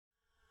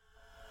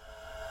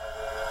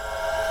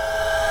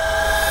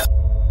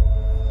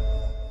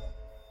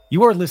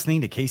You are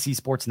listening to KC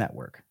Sports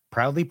Network,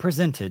 proudly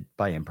presented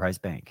by Emprise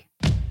Bank.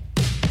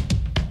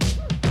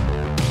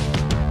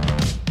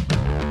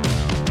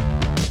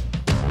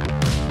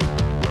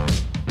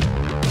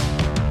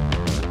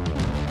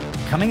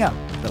 Coming up,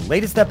 the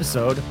latest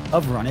episode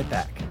of Run It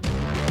Back.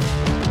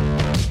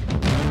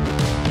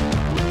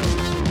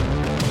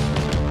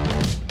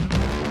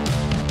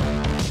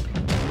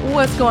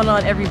 What's going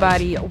on,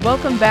 everybody?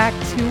 Welcome back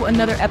to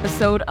another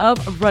episode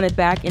of Run It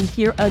Back. And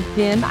here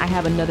again, I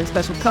have another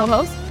special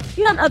co-host,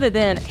 none other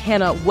than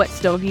Hannah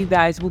Whetstone, who you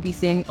guys will be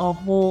seeing a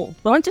whole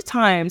bunch of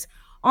times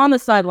on the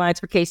sidelines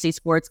for KC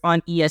Sports on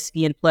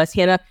ESPN+.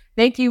 Hannah,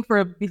 thank you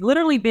for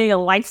literally being a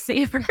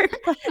lifesaver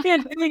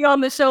and being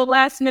on the show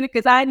last minute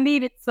because I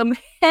needed some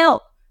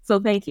help. So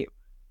thank you.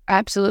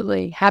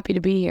 Absolutely. Happy to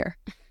be here.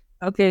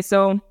 Okay,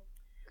 so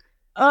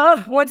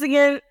once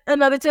again,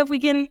 another tough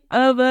weekend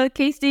of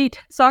K-State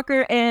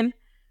soccer and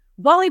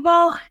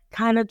volleyball,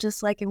 kind of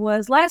just like it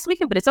was last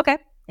weekend, but it's okay.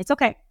 It's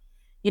okay.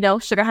 You know,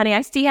 sugar honey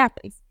iced tea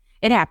happens.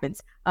 It happens.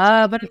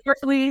 But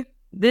unfortunately,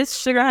 this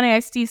sugar honey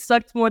iced tea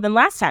sucked more than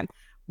last time.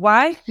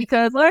 Why?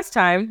 Because last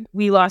time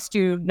we lost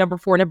to number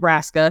 4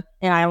 Nebraska,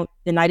 and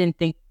I didn't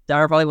think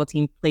our volleyball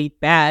team played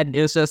bad.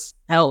 It was just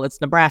hell. It's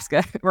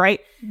Nebraska,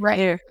 right? Right.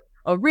 They're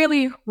a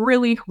really,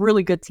 really,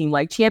 really good team,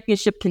 like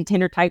championship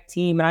contender type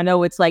team. And I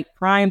know it's like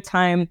prime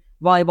time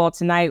volleyball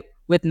tonight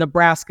with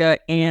Nebraska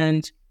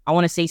and I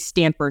want to say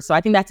Stanford. So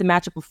I think that's a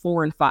matchup of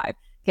 4 and 5.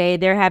 Okay,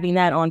 they're having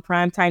that on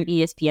primetime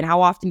ESPN.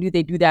 How often do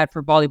they do that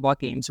for volleyball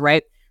games,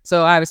 right?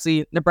 So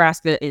obviously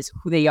Nebraska is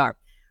who they are.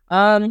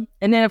 And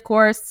then of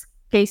course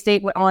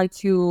K-State went on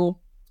to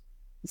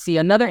see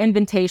another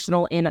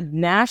invitational in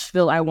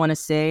Nashville. I want to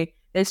say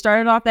they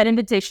started off that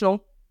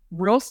invitational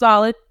real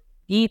solid,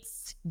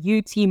 beats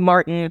UT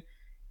Martin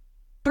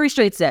 3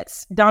 straight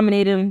sets,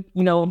 dominated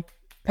them,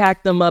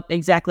 packed them up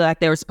exactly like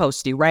they were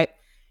supposed to, right?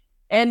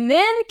 And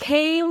then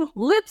came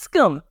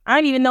Lipscomb. I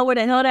didn't even know where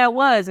the hell that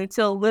was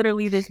until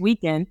literally this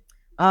weekend.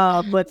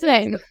 But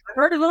Same. I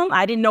heard of them.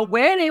 I didn't know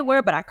where they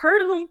were, but I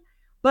heard of them.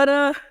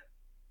 But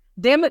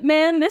damn it,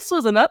 man, this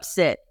was an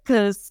upset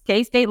because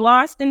K-State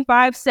lost in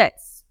 5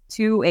 sets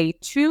to a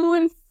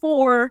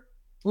 2-4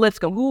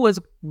 Lipscomb, who was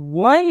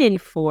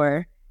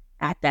 1-4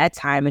 at that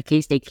time. And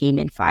K-State came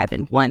in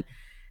 5-1.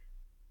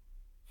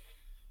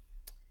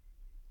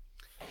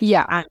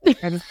 Yeah. I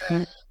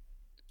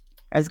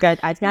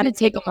gotta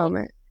take a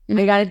moment.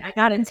 I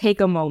gotta take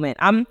a moment.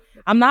 I'm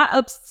not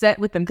upset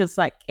with them because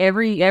like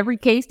every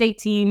K-State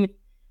team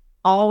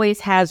always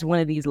has one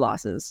of these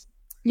losses.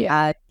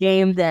 Yeah.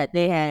 Game that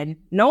they had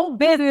no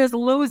business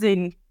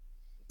losing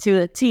to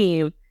a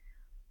team,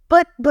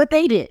 but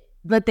they did.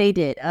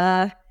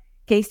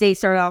 K-State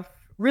started off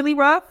really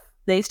rough.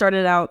 They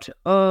started out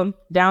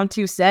down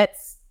 2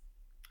 sets,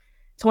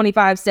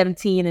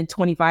 25-17 and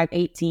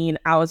 25-18.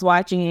 I was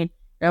watching and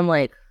I'm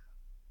like,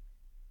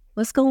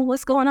 what's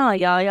going on,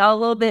 y'all? Y'all a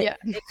little bit,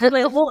 a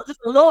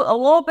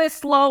little bit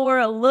slower,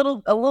 a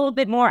little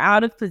bit more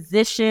out of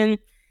position,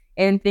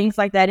 and things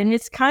like that. And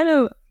it's kind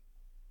of,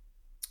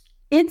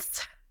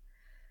 it's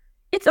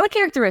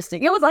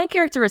uncharacteristic. It was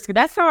uncharacteristic.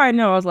 That's how I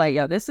know. I was like,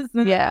 yo, this is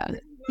the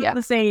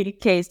same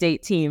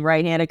K-State team,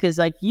 right, Hannah? Because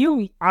like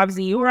you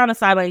were on the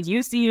sidelines.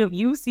 You see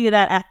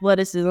that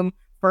athleticism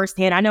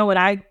firsthand. I know when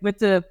I went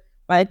to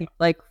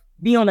like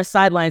be on the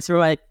sidelines for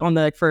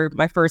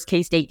my first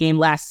K-State game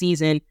last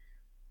season.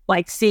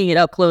 Like seeing it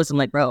up close, I'm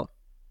like, bro,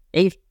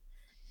 they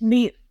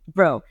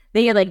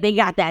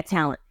got that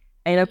talent,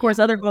 and of course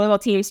other volleyball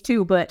teams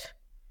too. But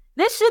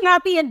this should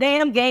not be a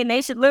damn game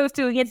they should lose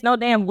to against no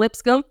damn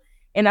Lipscomb.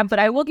 But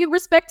I will give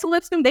respect to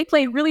Lipscomb. They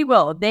played really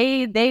well.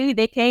 They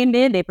came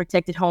in, they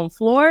protected home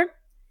floor,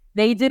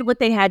 they did what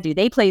they had to.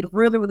 They played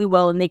really, really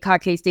well, and they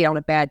caught K-State on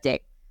a bad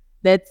day.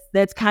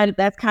 That's kind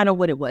of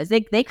what it was.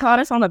 They caught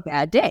us on a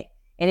bad day,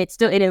 and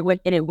it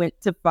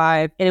went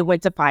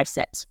to 5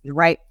 sets,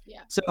 right?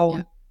 Yeah. So.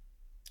 Yeah.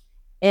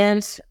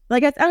 And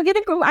like I'm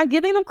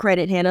giving them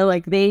credit, Hannah.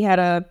 Like they had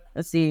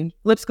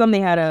Lipscomb. They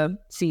had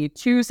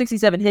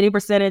 267 hitting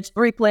percentage,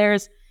 3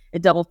 players, a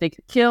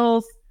double-figure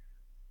kills.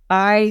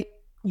 You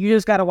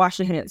just gotta wash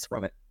your hands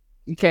from it,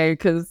 okay?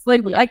 Because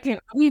like I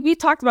can't. We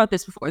talked about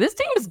this before. This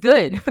team is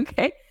good,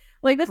 okay?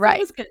 Like this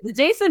team is good. The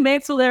Jason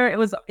Mansell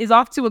there is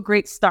off to a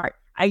great start.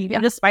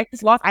 Despite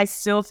this loss, I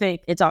still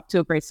think it's off to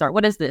a great start.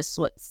 What is this?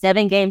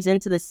 7 games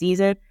into the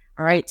season?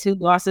 All right, 2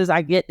 losses.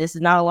 I get this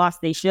is not a loss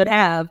they should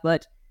have,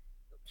 but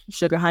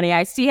sugar honey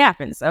iced tea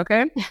happens,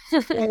 okay?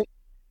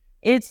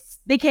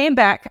 They came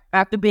back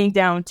after being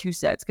down 2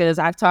 sets because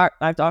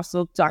I've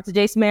also talked to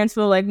Jason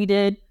Mansfield like we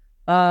did,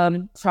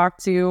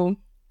 talked to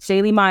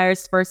Shaylee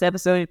Myers first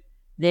episode.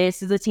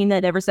 This is a team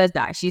that never says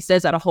die. She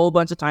says that a whole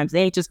bunch of times.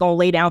 They ain't just gonna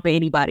lay down for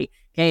anybody,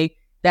 okay?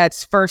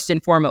 That's first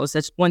and foremost.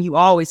 That's one you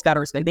always gotta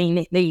respect.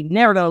 They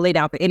never gonna lay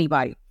down for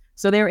anybody.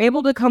 So they were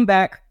able to come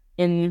back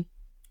and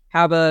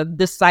have a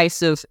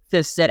decisive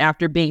 5th set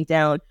after being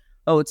down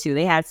 0-2.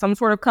 They had some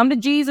sort of come to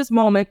Jesus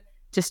moment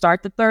to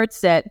start the 3rd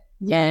set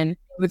and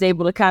was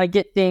able to kind of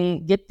get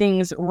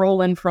things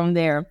rolling from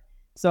there.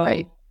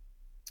 So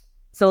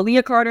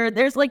Leah Carter,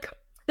 there's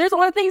there's a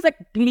lot of things that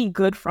can be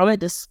good from it,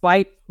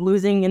 despite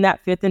losing in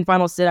that fifth and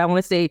final set. I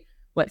want to say,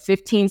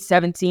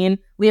 15-17.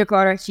 Leah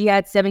Carter, she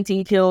had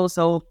 17 kills,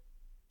 so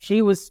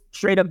she was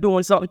straight up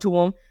doing something to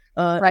them.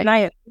 Right.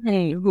 Naya,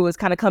 who was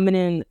kind of coming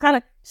in,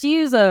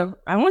 she's I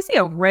want to say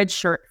a red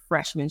shirt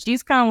freshman.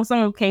 She's kind of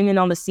someone who came in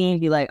on the scene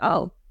and be like,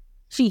 oh,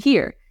 she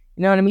here.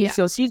 You know what I mean? Yeah.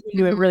 So she's been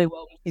doing really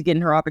well. She's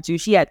getting her opportunity.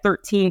 She had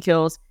 13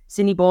 kills.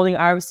 Sydney Boulding,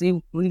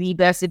 obviously the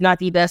best, if not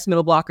the best,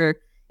 middle blocker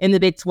in the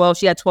Big 12.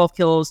 She had 12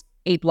 kills,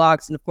 8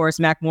 blocks, and of course,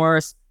 Mac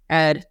Morris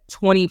had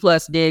 20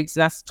 plus digs.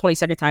 That's the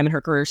 22nd time in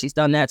her career she's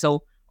done that.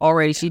 So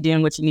already she's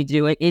doing what you need to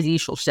do. Izzy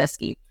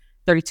Shulshevsky,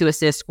 32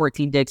 assists,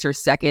 14 digs, her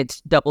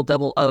second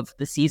double-double of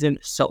the season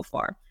so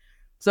far.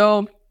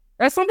 So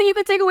that's something you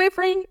can take away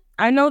from me.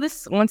 I know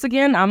this, once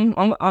again, I'm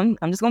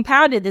just going to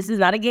pound it. This is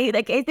not a game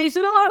that K-State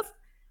should have lost.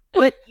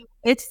 But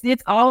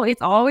it's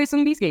always some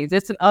of these games.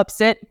 It's an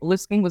upset.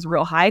 Lipscomb was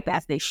real hype,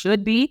 as they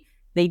should be.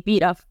 They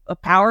beat a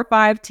Power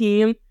 5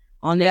 team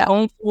on their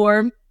own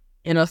floor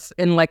in a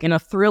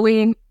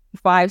thrilling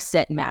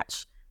 5-set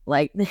match.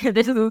 Like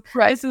this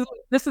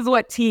is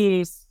what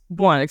teams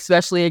want,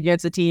 especially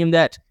against a team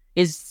that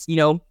is,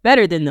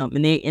 better than them,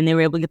 and they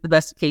were able to get the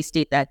best of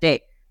K-State that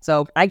day.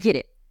 So I get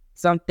it.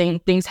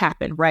 Things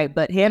happen, right?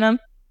 But Hannah,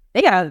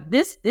 they got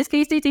this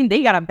K-State team.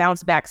 They got to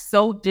bounce back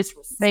so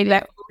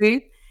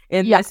disrespectfully.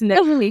 And that's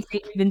definitely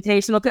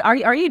invitational.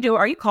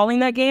 Are you calling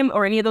that game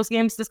or any of those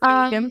games this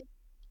weekend?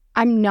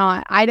 I'm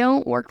not. I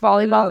don't work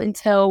volleyball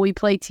until we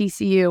play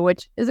TCU,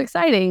 which is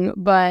exciting,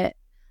 but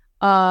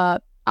I'll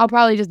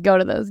probably just go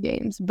to those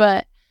games.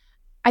 But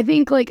I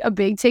think like a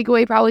big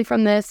takeaway probably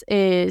from this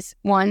is,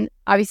 one,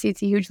 obviously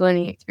it's a huge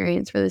learning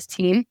experience for this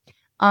team.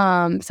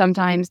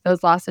 Sometimes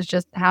those losses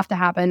just have to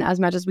happen, as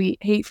much as we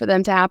hate for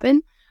them to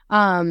happen.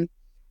 I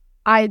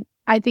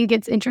think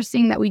it's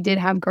interesting that we did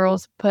have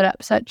girls put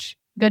up such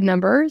good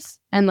numbers.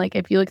 And like,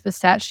 if you look at the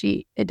stat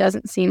sheet, it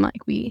doesn't seem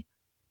like we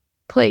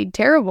played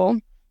terrible,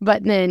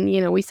 but then,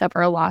 we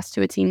suffer a loss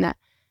to a team that,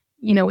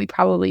 we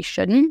probably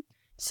shouldn't.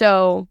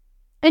 So,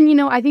 and,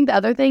 I think the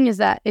other thing is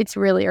that it's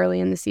really early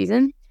in the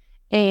season,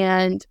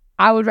 and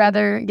I would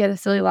rather get a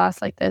silly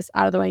loss like this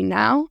out of the way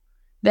now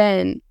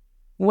than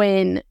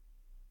when,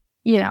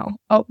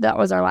 that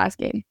was our last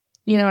game.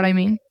 You know what I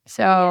mean?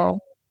 So,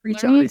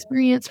 learning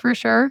experience for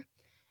sure.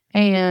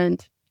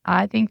 And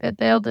I think that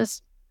they'll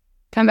just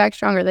come back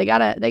stronger. They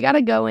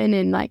gotta go in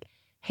and like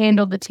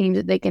handle the teams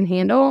that they can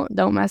handle.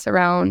 Don't mess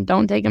around.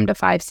 Don't take them to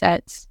 5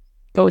 sets.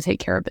 Go take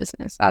care of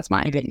business. That's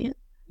my opinion.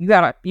 You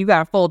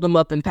gotta fold them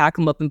up and pack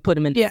them up and put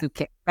them in the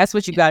suitcase. That's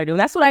what you gotta do. And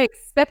that's what I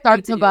expect.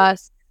 Start the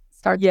bus.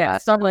 Start the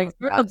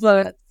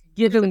bus.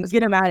 Get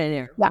them out of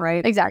there. Yeah,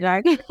 right?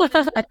 Exactly.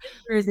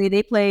 Thursday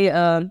they play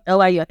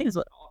LIU. I think it's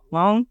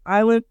Long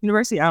Island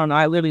University. I don't know.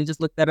 I literally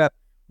just looked that up.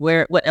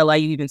 What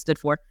LIU even stood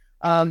for.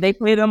 They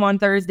play them on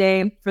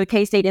Thursday for the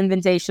K-State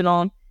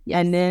Invitational,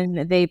 and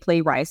then they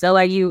play Rice.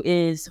 LIU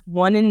is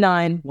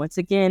 1-9. Once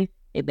again,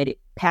 they better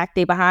pack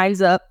their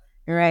behinds up,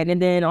 all right?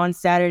 And then on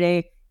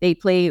Saturday, they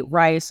play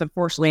Rice,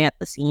 unfortunately, at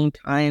the same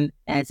time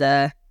as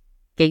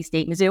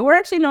K-State Mizzou. Or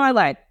actually, no, I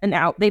lied.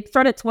 They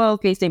start at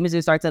 12. K-State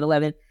Mizzou starts at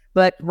 11.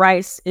 But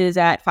Rice is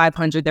at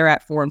 500. They're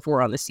at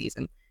 4-4 on the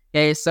season.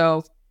 Okay,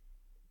 so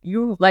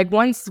you like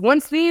once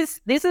these,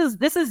 this is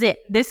it.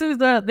 This is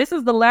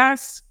the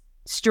last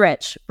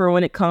stretch for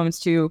when it comes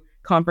to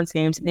conference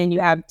games. And then you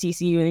have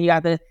TCU, and then you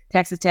have the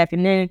Texas Tech,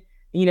 and then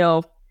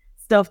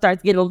stuff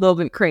starts getting a little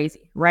bit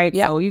crazy, right?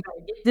 Yeah. So you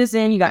gotta get this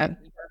in. You gotta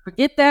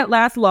forget that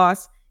last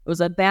loss. It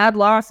was a bad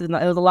loss. It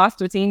was a loss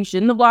to a team you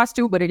shouldn't have lost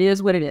to, but it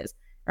is what it is.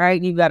 All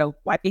right, you gotta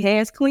wipe your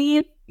hands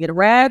clean, get a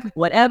rag,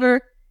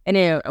 whatever, and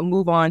then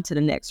move on to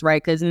the next,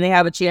 right? Because then they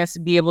have a chance to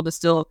be able to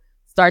still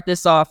start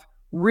this off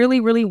really,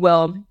 really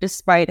well,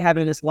 despite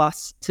having this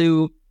loss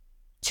to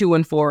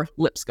 2-4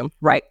 Lipscomb,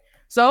 right?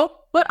 So,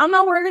 but I'm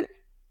not worried.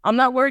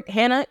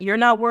 Hannah, you're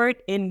not worried,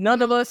 and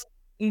none of us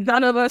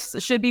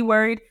should be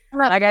worried.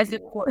 Like I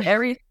said before,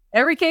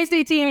 every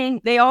K-State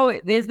team, there's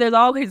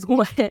always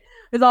one.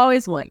 There's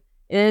always one.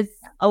 It's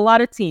a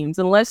lot of teams.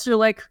 Unless you're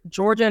like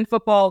Georgia in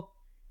football,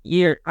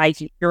 you're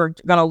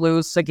gonna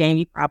lose a game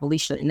you probably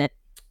shouldn't. It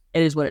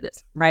is what it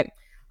is, right?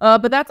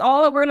 But that's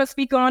all that we're gonna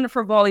speak on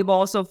for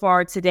volleyball so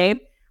far today.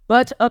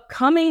 But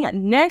upcoming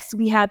next,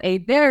 we have a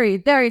very,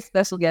 very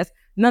special guest,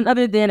 none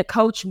other than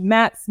Coach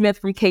Matt Smith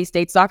from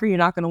K-State Soccer. You're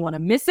not going to want to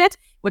miss it,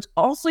 which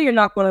also you're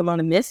not going to want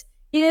to miss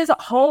is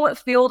home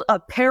field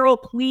apparel.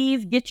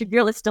 Please get your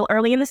gear. It's still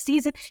early in the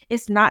season.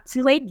 It's not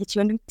too late. Get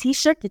you a new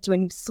t-shirt, get you a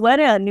new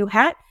sweater, a new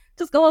hat.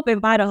 Just go up and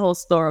buy the whole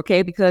store,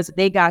 okay? Because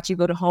they got you.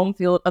 Go to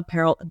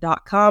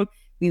homefieldapparel.com.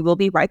 We will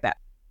be right back.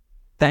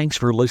 Thanks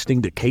for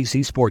listening to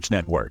KC Sports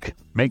Network.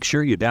 Make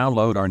sure you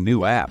download our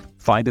new app.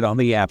 Find it on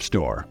the App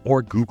Store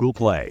or Google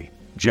Play.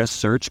 Just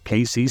search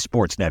KC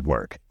Sports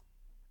Network.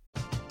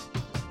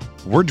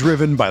 We're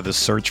driven by the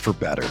search for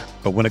better.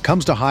 But when it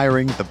comes to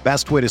hiring, the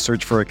best way to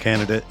search for a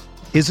candidate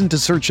isn't to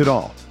search at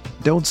all.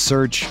 Don't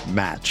search,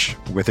 match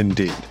with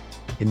Indeed.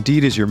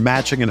 Indeed is your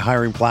matching and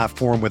hiring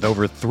platform with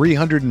over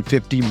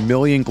 350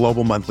 million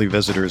global monthly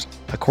visitors,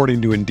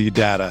 according to Indeed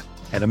data,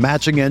 and a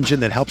matching engine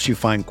that helps you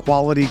find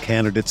quality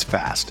candidates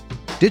fast.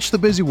 Ditch the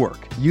busy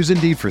work. Use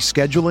Indeed for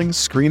scheduling,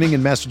 screening,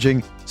 and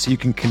messaging so you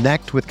can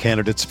connect with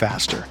candidates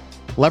faster.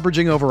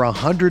 Leveraging over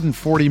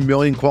 140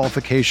 million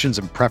qualifications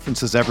and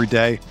preferences every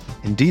day,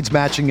 Indeed's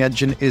matching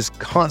engine is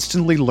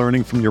constantly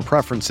learning from your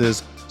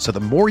preferences, so the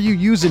more you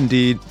use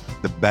Indeed,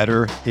 the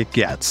better it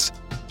gets.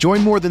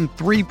 Join more than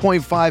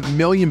 3.5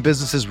 million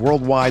businesses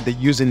worldwide that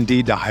use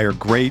Indeed to hire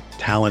great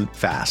talent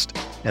fast.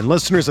 And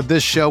listeners of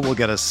this show will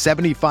get a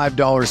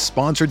 $75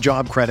 sponsored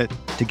job credit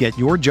to get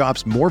your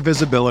jobs more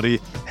visibility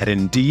at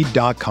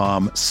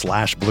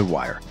Indeed.com/Blue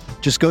Wire.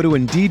 Just go to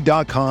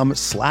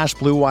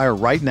Indeed.com/Blue Wire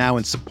right now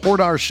and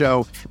support our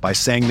show by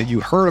saying that you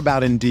heard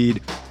about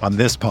Indeed on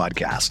this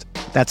podcast.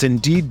 That's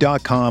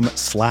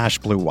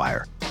Indeed.com/Blue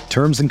Wire.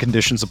 Terms and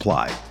conditions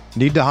apply.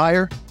 Need to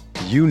hire?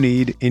 You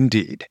need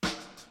Indeed.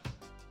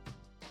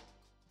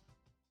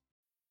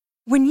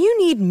 When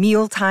you need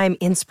mealtime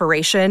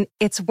inspiration,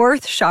 it's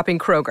worth shopping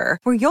Kroger,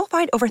 where you'll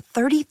find over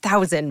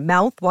 30,000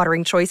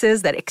 mouth-watering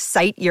choices that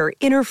excite your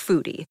inner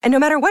foodie. And no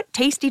matter what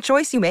tasty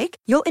choice you make,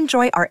 you'll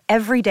enjoy our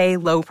everyday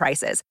low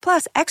prices,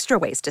 plus extra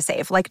ways to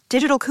save, like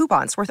digital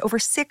coupons worth over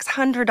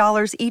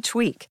 $600 each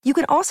week. You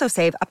can also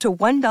save up to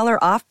 $1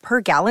 off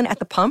per gallon at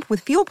the pump with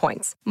fuel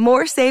points.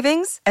 More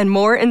savings and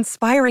more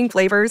inspiring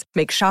flavors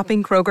make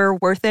shopping Kroger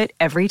worth it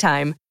every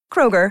time.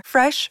 Kroger,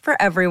 fresh for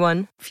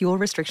everyone. Fuel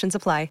restrictions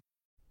apply.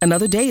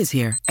 Another day is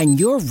here, and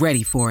you're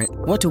ready for it.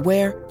 What to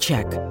wear?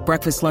 Check.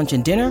 Breakfast, lunch,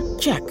 and dinner?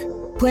 Check.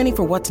 Planning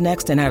for what's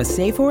next and how to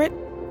save for it?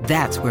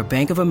 That's where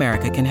Bank of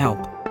America can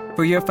help.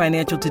 For your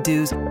financial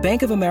to-dos,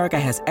 Bank of America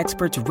has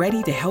experts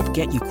ready to help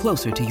get you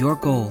closer to your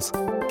goals.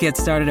 Get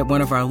started at one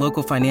of our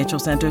local financial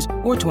centers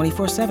or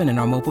 24/7 in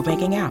our mobile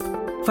banking app.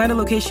 Find a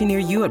location near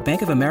you at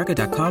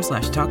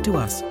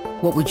bankofamerica.com/talktous.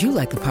 What would you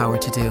like the power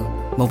to do?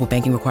 Mobile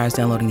banking requires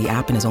downloading the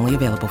app and is only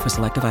available for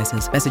select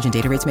devices. Message and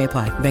data rates may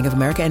apply. Bank of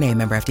America N.A.,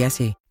 member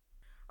FDIC.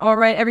 All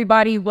right,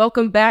 everybody,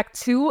 welcome back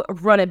to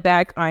Run It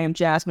Back. I am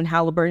Jasmine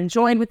Halliburton.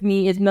 Joined with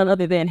me is none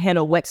other than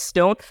Hannah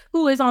Whetstone,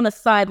 who is on the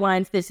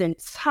sidelines this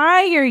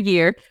entire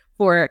year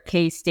for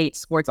K-State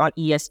Sports on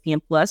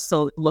ESPN+,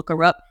 so look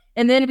her up.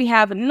 And then we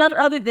have none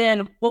other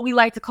than what we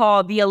like to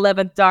call the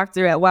 11th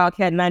Doctor at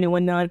Wildcat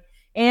 91.9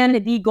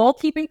 and the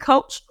goalkeeping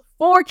coach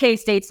for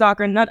K-State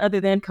soccer, none other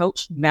than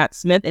Coach Matt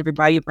Smith.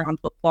 Everybody, a round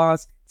of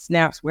applause,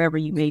 snaps, wherever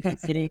you may be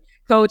sitting.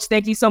 Coach,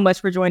 thank you so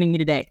much for joining me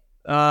today.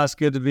 It's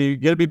good to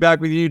be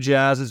back with you,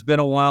 Jazz. It's been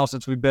a while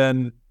since we've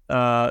been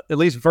at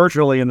least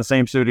virtually in the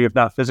same studio, if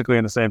not physically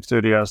in the same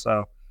studio.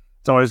 So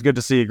it's always good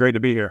to see you. Great to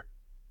be here.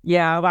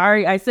 Yeah,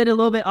 I said a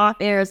little bit off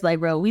air. It's like,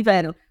 bro, we've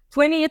had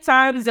plenty of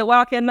times at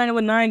Wildcat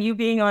 91.9, you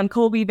being on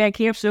Colby Van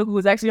Camp show, who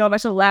was actually on my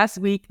show last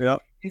week. Yep.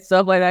 And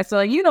stuff like that. So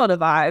like, you know the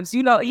vibes.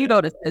 You know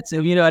the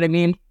system. You know what I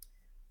mean?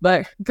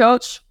 But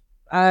Coach,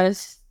 I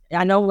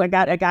know I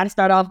got to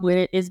start off with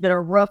it. It's been a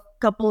rough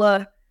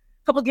couple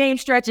game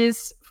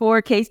stretches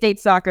for K-State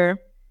soccer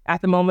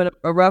at the moment.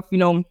 A rough,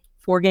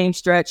 4-game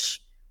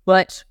stretch,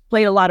 but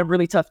played a lot of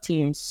really tough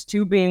teams.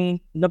 2 being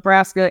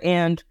Nebraska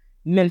and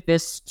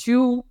Memphis.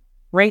 2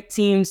 ranked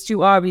teams.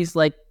 2 obvious,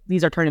 like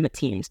these are tournament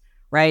teams,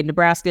 right?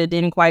 Nebraska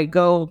didn't quite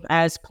go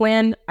as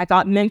planned. I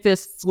thought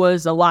Memphis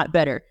was a lot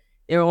better.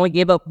 They only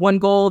gave up 1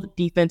 goal.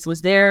 Defense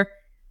was there.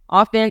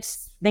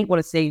 Offense, I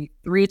think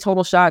 3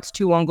 total shots,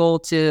 2 on goal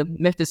to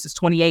Memphis is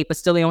 28, but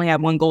still they only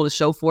have 1 goal to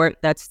show for it.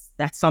 That's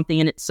something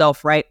in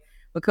itself, right?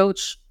 But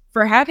Coach,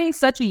 for having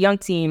such a young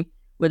team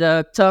with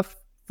a tough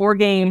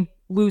 4-game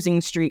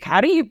losing streak,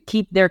 how do you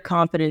keep their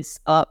confidence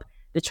up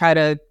to try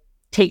to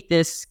take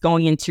this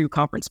going into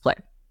conference play?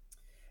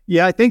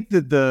 Yeah, I think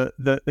that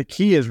the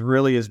key is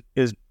really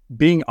is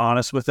being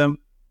honest with them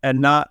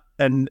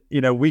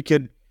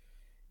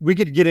we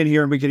could get in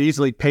here and we could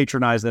easily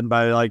patronize them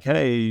by like,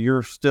 hey,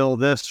 you're still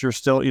this, you're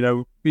still,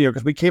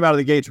 because we came out of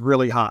the gates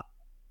really hot,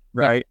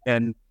 right? Yeah.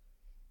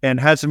 And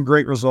had some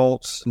great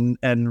results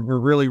and we're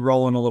really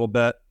rolling a little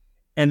bit.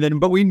 And then,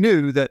 but we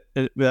knew that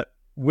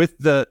with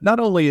not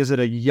only is it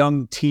a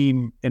young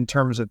team in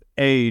terms of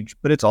age,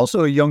 but it's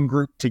also a young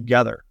group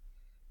together,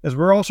 as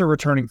we're also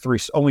returning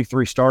only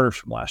 3 starters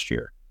from last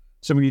year.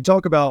 So when you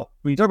talk about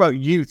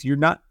youth, you're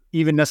not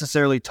even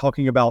necessarily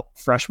talking about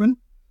freshmen.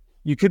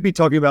 You could be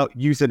talking about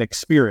youth and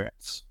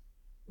experience,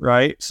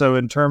 right? So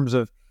in terms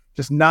of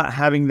just not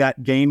having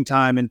that game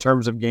time in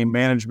terms of game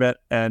management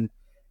and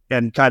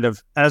kind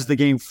of as the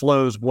game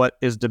flows, what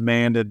is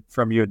demanded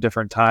from you at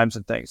different times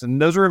and things. And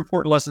those are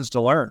important lessons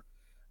to learn.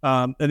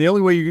 And the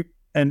only way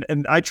and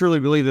I truly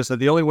believe this, that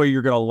the only way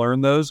you're going to learn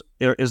those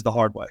is the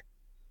hard way.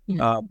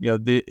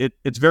 Mm-hmm.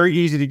 It's very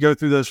easy to go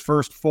through those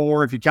first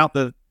 4, if you count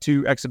the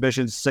 2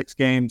 exhibitions, 6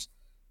 games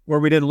where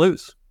we didn't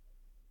lose.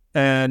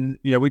 And,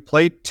 we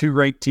played 2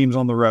 ranked teams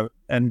on the road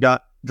and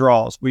got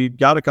draws. We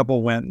got a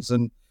couple wins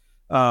and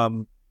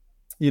that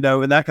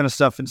kind of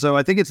stuff. And so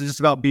I think it's just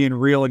about being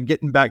real and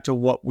getting back to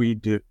what we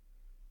do.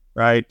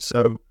 Right.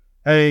 So,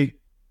 hey,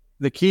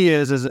 the key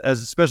is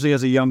especially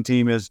as a young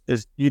team is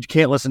you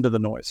can't listen to the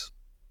noise,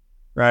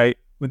 right?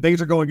 When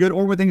things are going good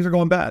or when things are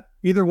going bad,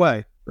 either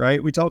way,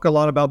 right? We talk a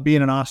lot about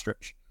being an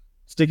ostrich.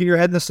 sticking your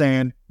head in the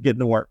sand, getting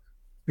to work,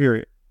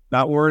 period.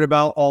 Not worried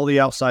about all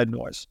the outside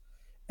noise.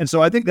 And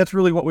so I think that's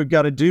really what we've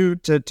got to do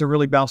to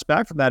really bounce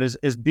back from that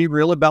is be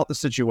real about the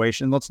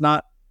situation. Let's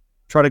not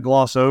try to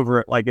gloss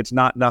over it like it's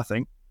not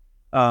nothing.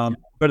 But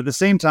at the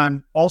same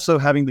time, also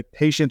having the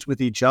patience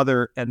with each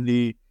other and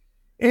the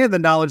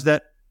knowledge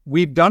that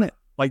we've done it.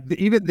 Like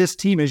even this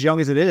team, as young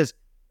as it is,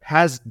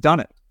 has done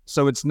it.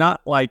 So it's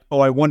not like, oh,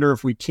 I wonder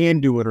if we can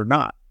do it or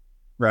not,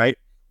 right?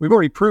 We've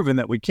already proven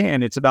that we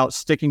can. It's about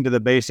sticking to the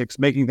basics,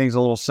 making things a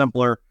little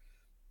simpler.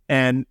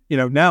 And,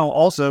 now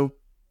also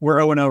we're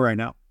 0-0 right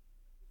now.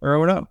 We're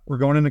 0-0. We're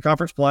going into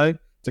conference play.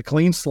 It's a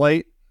clean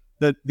slate.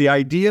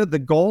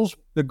 The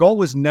goal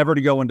was never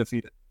to go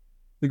undefeated.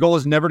 The goal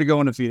is never to go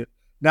undefeated.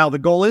 Now, the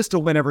goal is to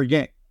win every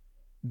game.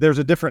 There's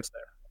a difference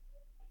there,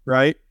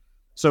 right?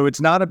 So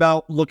it's not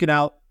about looking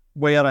out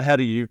way out ahead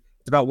of you.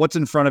 It's about what's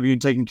in front of you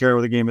and taking care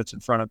of the game that's in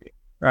front of you,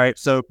 right?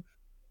 So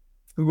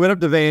we went up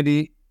to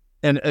Vandy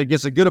and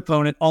against a good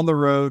opponent on the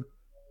road,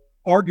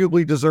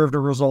 arguably deserved a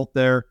result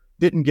there.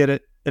 Didn't get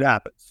it. It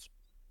happens,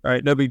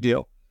 right? No big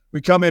deal.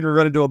 We come in, we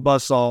run into a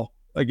buzzsaw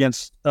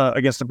against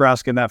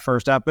Nebraska in that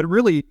first half. But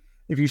really,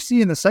 if you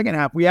see in the second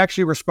half, we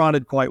actually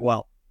responded quite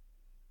well.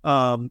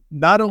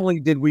 Not only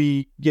did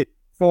we get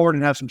forward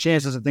and have some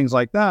chances and things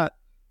like that,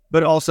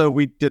 but also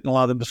we didn't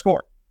allow them to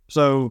score.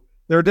 So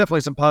there are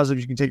definitely some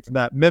positives you can take from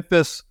that.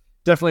 Memphis,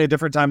 definitely a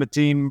different type of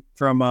team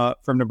from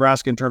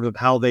Nebraska in terms of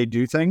how they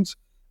do things.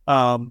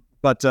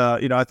 But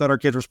I thought our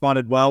kids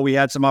responded well. We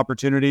had some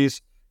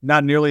opportunities,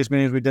 not nearly as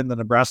many as we did in the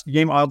Nebraska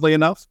game, oddly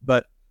enough,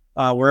 but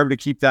we're able to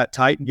keep that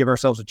tight and give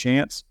ourselves a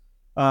chance.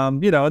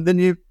 And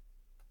then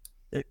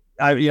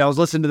I was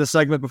listening to the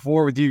segment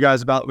before with you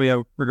guys about,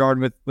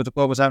 regarding with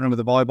what was happening with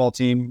the volleyball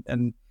team.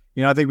 And,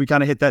 I think we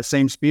kind of hit that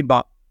same speed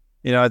bump.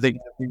 I think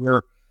we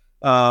were,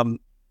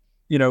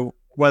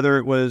 whether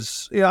it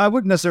was, I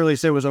wouldn't necessarily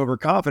say it was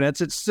overconfidence.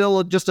 It's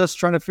still just us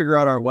trying to figure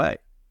out our way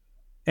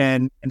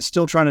and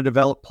still trying to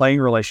develop playing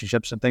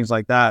relationships and things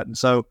like that. And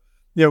so,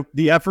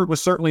 the effort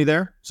was certainly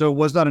there. So it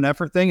was not an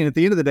effort thing. And at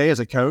the end of the day, as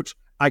a coach,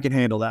 I can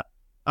handle that.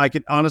 I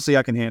can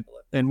handle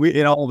it.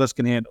 And all of us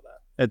can handle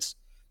that.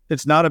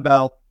 It's not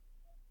about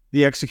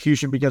the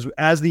execution, because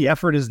as the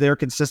effort is there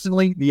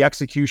consistently, the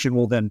execution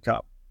will then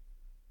come.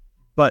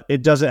 But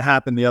it doesn't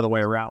happen the other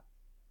way around.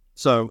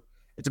 So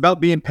it's about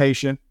being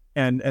patient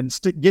and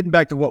getting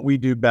back to what we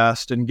do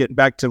best and getting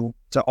back to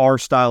our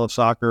style of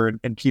soccer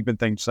and keeping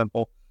things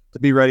simple to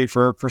be ready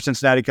for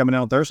Cincinnati coming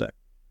out on Thursday.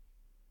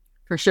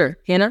 For sure.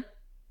 Hannah?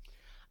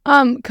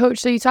 Coach,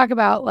 so you talk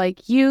about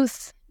like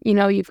youth,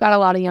 you've got a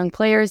lot of young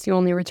players. You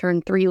only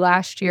returned 3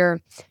 last year.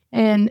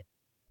 And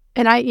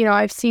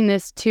I've seen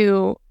this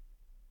too.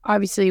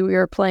 Obviously, we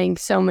were playing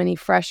so many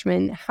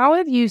freshmen. How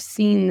have you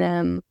seen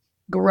them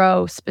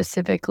grow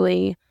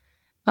specifically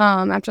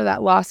after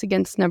that loss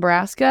against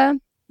Nebraska?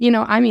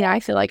 I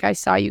feel like I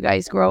saw you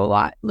guys grow a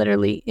lot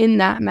literally in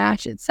that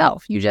match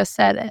itself. You just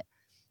said it.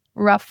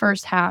 Rough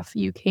first half,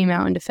 you came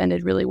out and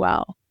defended really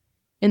well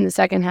in the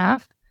second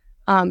half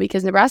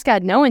because Nebraska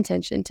had no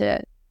intention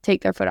to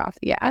take their foot off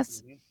the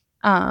gas,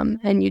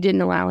 and you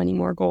didn't allow any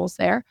more goals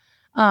there.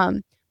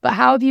 But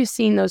how have you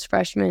seen those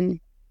freshmen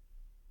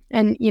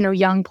and,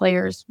 young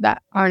players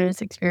that aren't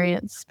as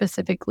experienced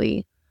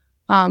specifically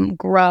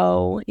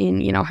grow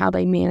in, how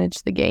they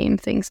manage the game,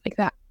 things like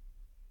that?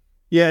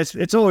 Yeah,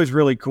 it's always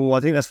really cool.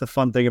 I think that's the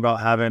fun thing about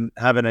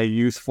having a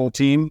youthful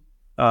team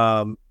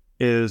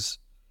is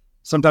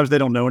sometimes they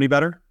don't know any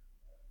better,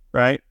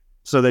 right?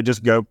 So they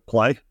just go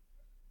play.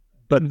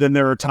 But then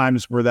there are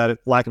times where that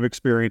lack of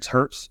experience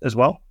hurts as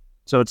well.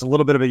 So it's a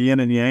little bit of a yin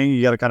and yang.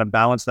 You got to kind of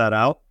balance that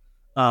out.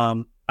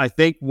 I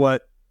think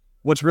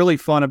what's really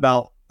fun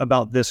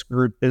about this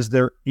group is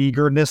their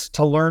eagerness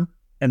to learn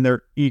and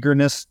their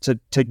eagerness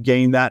to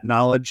gain that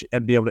knowledge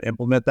and be able to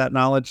implement that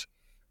knowledge.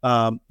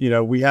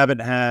 We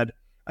haven't had,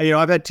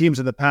 I've had teams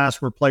in the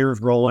past where players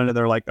roll in and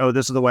they're like, oh,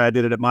 this is the way I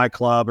did it at my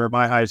club or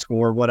my high school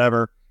or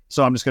whatever,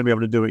 so I'm just going to be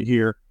able to do it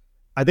here.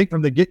 I think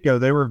from the get-go,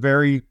 they were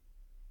very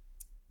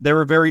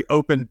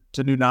open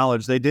to new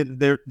knowledge.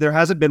 There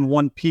hasn't been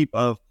one peep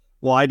of,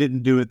 well, I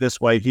didn't do it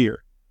this way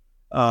here.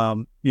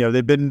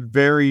 They've been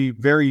very,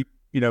 very,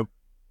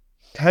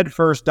 head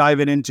first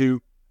diving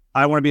into,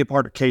 I want to be a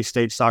part of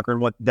K-State soccer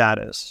and what that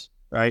is,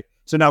 right?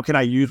 So now can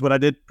I use what I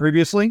did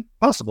previously?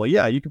 Possibly,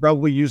 yeah. You could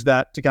probably use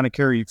that to kind of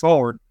carry you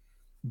forward,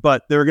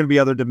 but there are going to be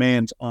other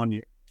demands on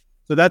you.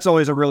 So that's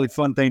always a really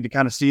fun thing to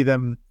kind of see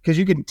them, because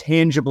you can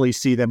tangibly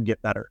see them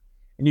get better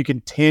and you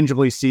can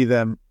tangibly see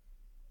them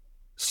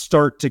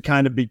start to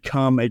kind of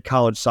become a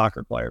college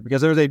soccer player,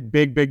 because there's a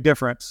big, big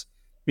difference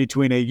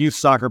between a youth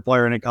soccer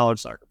player and a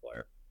college soccer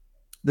player.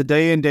 The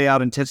day in, day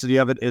out intensity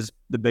of it is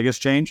the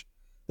biggest change.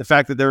 The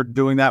fact that they're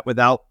doing that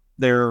without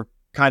their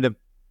kind of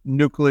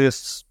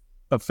nucleus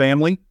of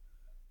family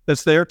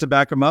that's there to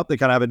back them up. They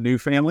kind of have a new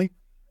family.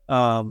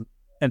 And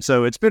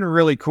so it's been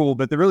really cool,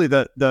 but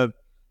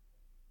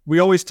we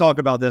always talk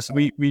about this.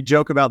 We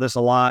joke about this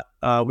a lot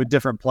with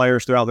different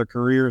players throughout their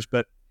careers,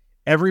 but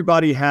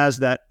everybody has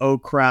that, oh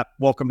crap,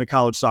 welcome to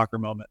college soccer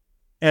moment.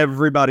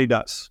 Everybody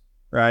does.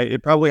 right?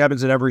 It probably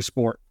happens in every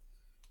sport.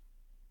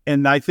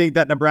 And I think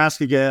that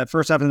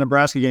first half of the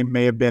Nebraska game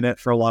may have been it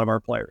for a lot of our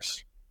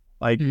players.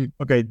 Like,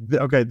 okay,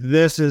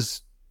 this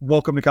is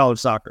welcome to college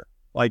soccer.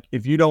 Like,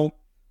 if you don't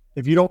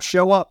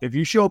show up, if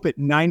you show up at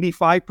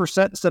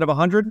 95% instead of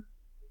 100,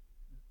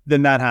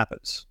 then that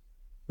happens,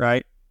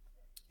 right?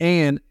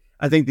 And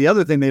I think the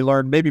other thing they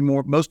learned,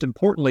 most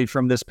importantly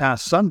from this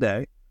past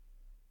Sunday,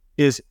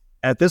 is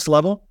at this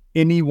level,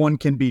 anyone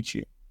can beat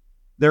you.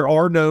 There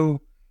are no,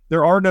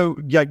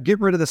 get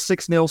rid of the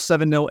 6-0,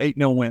 7-0,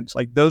 8-0 wins.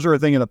 Like, those are a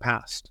thing of the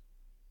past.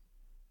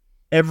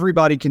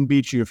 Everybody can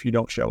beat you if you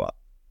don't show up.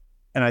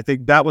 And I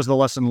think that was the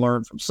lesson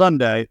learned from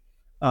Sunday.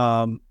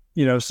 So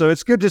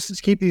it's good just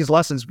to keep these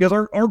lessons, because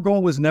our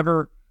goal was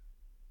never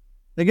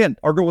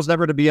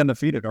to be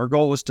undefeated. Our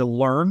goal was to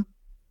learn,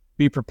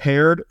 be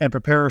prepared, and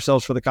prepare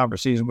ourselves for the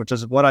conference season, which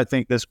is what I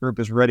think this group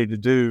is ready to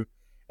do.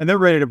 And they're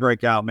ready to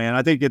break out, man.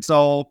 I think it's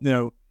all,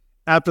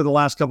 after the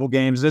last couple of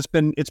games, it's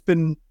been,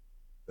 I'm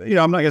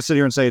not going to sit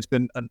here and say it's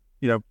been,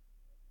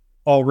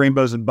 all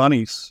rainbows and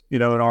bunnies,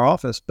 in our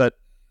office, but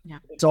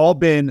it's all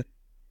been,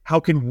 how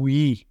can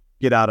we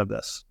get out of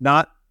this?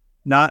 Not,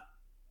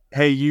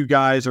 hey, you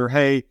guys, or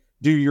hey,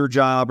 do your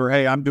job, or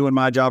hey, I'm doing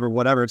my job, or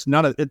whatever. It's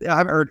none of it. I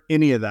haven't heard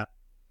any of that.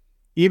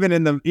 Even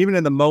in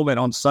the moment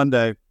on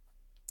Sunday,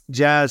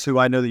 Jazz, who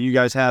I know that you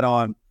guys had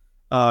on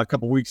a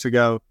couple weeks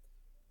ago,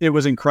 it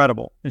was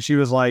incredible. And she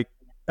was like,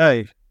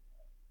 hey,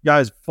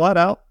 guys, flat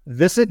out,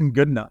 this isn't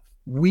good enough.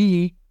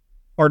 We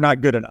are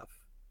not good enough.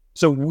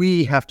 So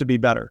we have to be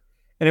better.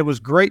 And it was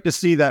great to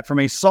see that from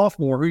a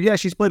sophomore who,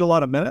 she's played a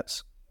lot of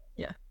minutes.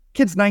 Yeah.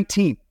 Kid's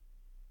 19.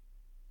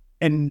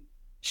 And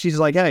she's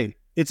like, hey,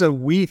 it's a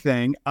we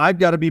thing. I've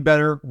got to be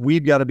better.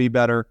 We've got to be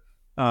better.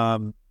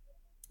 And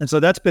so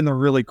that's been the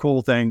really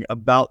cool thing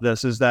about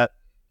this, is that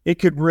it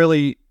could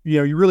really,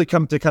 you really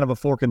come to kind of a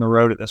fork in the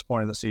road at this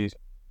point of the season,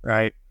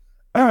 right?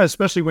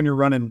 Especially when you're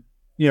running,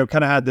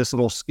 kind of had this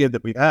little skid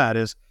that we've had,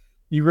 is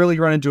you really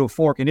run into a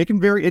fork, and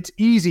it's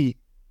easy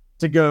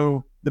to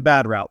go the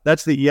bad route.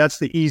 That's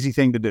the easy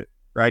thing to do,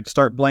 right? To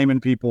start blaming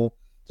people,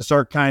 to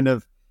start kind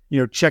of,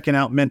 checking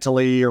out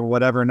mentally or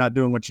whatever, and not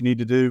doing what you need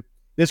to do.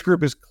 This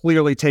group is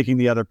clearly taking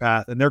the other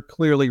path, and they're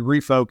clearly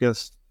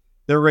refocused.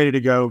 They're ready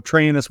to go.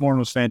 Training this morning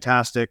was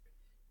fantastic.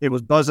 It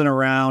was buzzing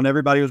around.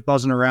 Everybody was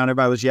buzzing around.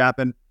 Everybody was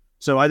yapping.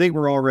 So I think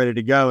we're all ready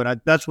to go. And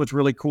that's what's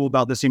really cool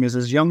about this team, is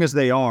as young as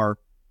they are,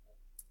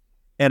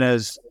 and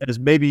as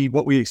maybe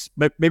what we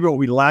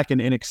lack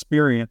in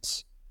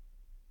inexperience,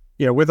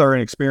 with our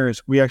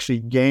inexperience, we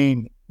actually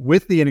gain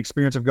with the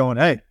inexperience of going,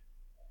 hey,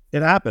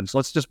 it happens.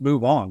 Let's just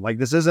move on. Like,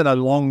 this isn't a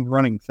long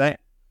running thing.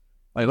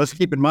 Like, let's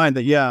keep in mind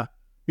that,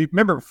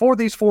 remember, before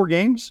these 4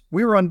 games,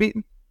 we were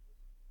unbeaten.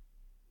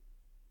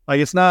 Like,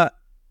 it's not,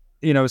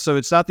 so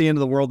it's not the end of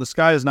the world. The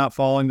sky is not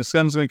falling. The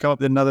sun's going to come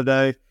up another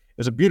day. It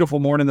was a beautiful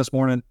morning this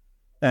morning.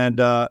 And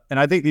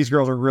I think these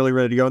girls are really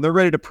ready to go, and they're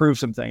ready to prove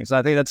some things. And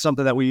I think that's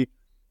something that we've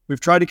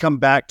tried to come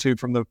back to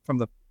from the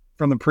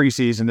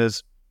preseason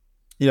is,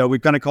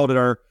 we've kind of called it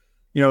our,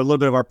 a little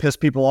bit of our piss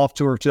people off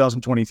tour of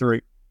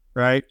 2023,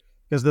 right?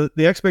 Because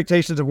the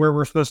expectations of where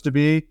we're supposed to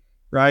be,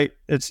 right?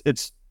 It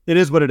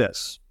is what it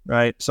is,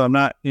 right? So I'm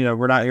not,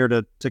 we're not here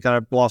to kind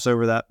of gloss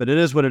over that, but it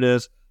is what it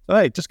is. So,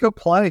 hey, just go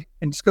play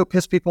and just go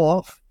piss people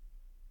off,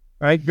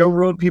 right? Go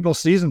ruin people's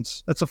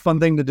seasons. That's a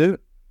fun thing to do.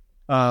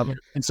 And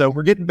so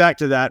we're getting back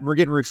to that. We're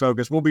getting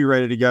refocused. We'll be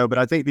ready to go. But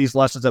I think these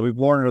lessons that we've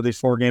learned over these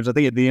 4 games, I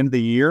think at the end of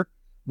the year,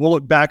 we'll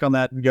look back on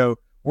that and go,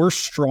 we're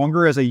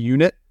stronger as a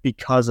unit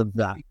because of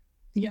that.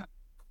 Yeah.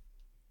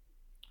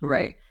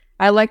 Right.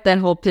 I like that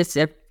whole piss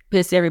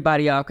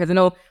everybody off, because I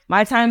know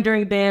my time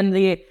during band,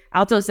 the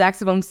alto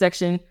saxophone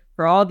section,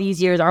 for all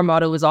these years, our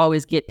motto was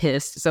always get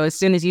pissed. So as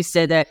soon as you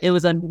said that, it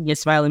was a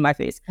smile in my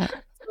face.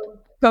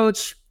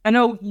 Coach, I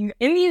know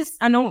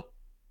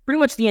pretty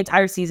much the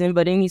entire season,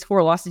 but in these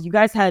 4 losses, you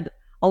guys had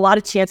a lot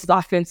of chances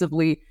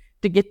offensively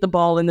to get the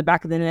ball in the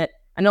back of the net.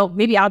 I know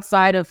maybe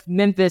outside of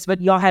Memphis,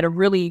 but y'all had a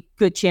really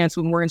good chance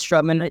when we're in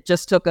Strutman. It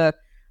just took a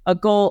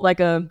goal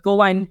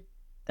line,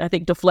 I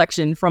think,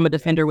 deflection from a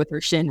defender with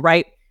her shin,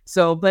 right?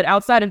 So, but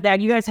outside of that,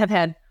 you guys have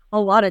had a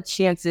lot of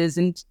chances,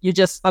 and you're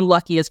just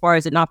unlucky as far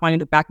as it not finding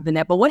the back of the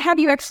net. But what have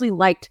you actually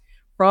liked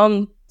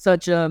from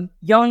such a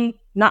young,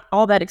 not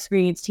all that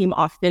experienced team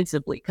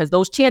offensively? Because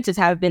those chances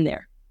have been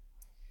there.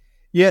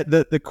 Yeah,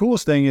 the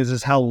coolest thing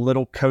is how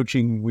little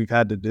coaching we've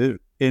had to do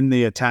in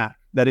the attack,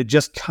 that it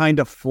just kind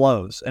of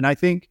flows. And I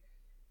think,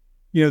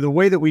 the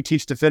way that we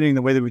teach defending,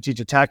 the way that we teach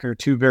attack are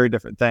 2 very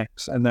different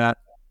things. And that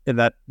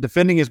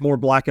defending is more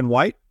black and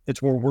white.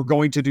 It's where we're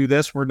going to do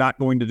this, we're not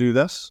going to do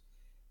this.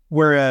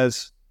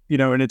 Whereas,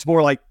 and it's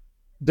more like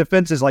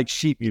defense is like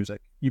sheet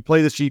music. You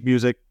play the sheet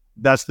music,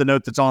 that's the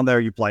note that's on there,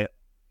 you play it.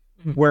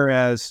 Mm-hmm.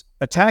 Whereas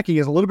attacking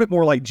is a little bit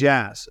more like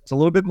jazz. It's a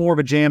little bit more of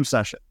a jam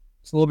session.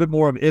 It's a little bit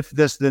more of if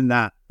this, then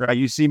that, right?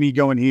 You see me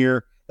going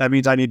here, that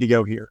means I need to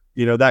go here,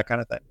 that kind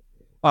of thing.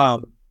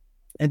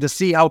 And to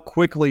see how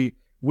quickly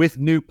with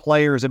new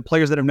players and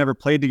players that have never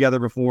played together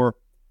before,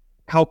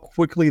 how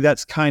quickly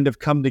that's kind of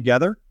come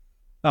together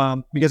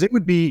because it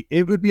would be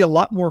a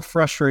lot more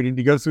frustrating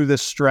to go through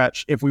this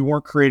stretch if we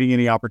weren't creating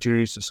any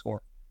opportunities to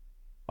score.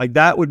 Like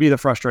that would be the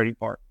frustrating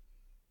part.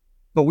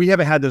 But we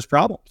haven't had those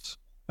problems.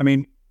 I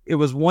mean, it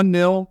was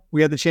 1-0.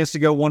 We had the chance to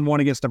go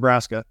 1-1 against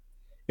Nebraska.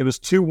 It was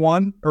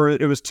 2-1, or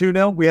it was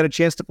 2-0. We had a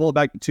chance to pull it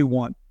back to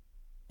 2-1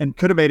 and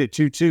could have made it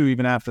 2-2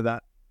 even after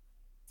that.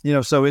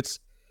 So it's,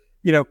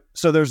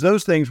 so there's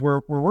those things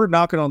where we're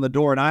knocking on the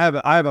door, and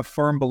I have a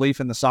firm belief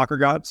in the soccer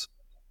gods,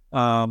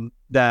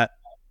 that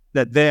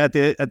they at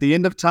the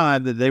end of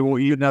time that they will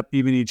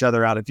even each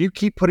other out. If you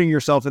keep putting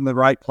yourself in the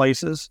right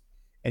places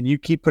and you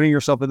keep putting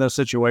yourself in those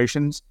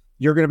situations,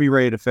 you're going to be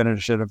ready to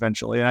finish it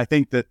eventually. And I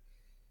think that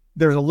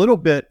there's a little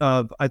bit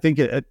of, I think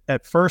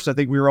at first, I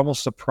think we were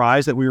almost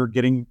surprised that we were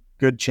getting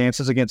good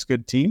chances against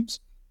good teams.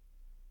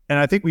 And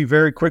I think we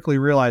very quickly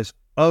realized,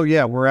 oh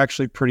yeah, we're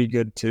actually pretty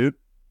good too.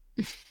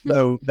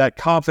 So that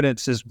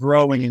confidence is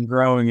growing and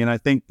growing. And I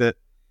think that,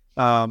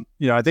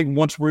 I think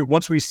once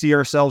we see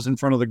ourselves in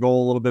front of the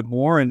goal a little bit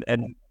more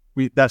and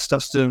that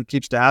stuff still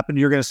keeps to happen,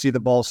 you're going to see the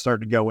ball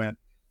start to go in.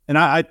 And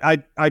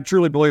I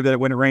truly believe that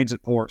when it rains,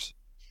 it pours.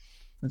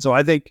 And so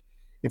I think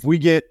if we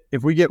get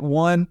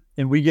one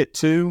and we get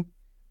two,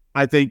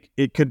 I think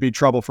it could be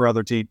trouble for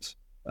other teams,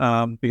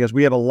 because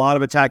we have a lot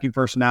of attacking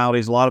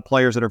personalities, a lot of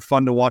players that are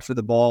fun to watch with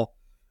the ball.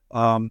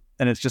 And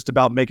it's just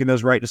about making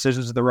those right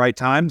decisions at the right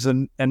times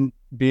and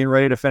being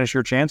ready to finish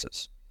your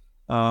chances.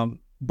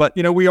 But,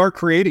 we are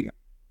creating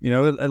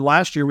them. And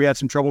last year we had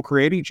some trouble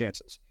creating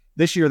chances.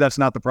 This year, that's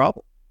not the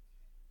problem.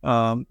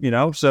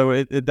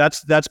 So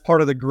that's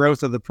part of the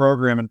growth of the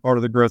program and part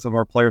of the growth of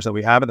our players that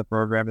we have in the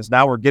program is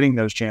now we're getting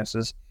those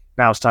chances.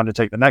 Now it's time to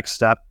take the next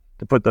step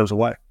to put those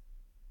away.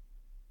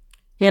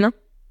 Hannah?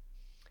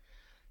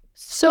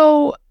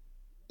 So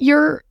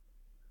you're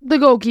the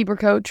goalkeeper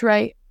coach,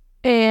 right?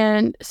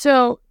 And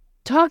so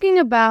talking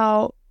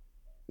about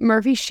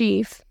Murphy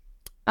Sheaf,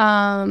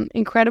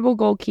 incredible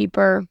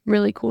goalkeeper,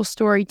 really cool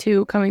story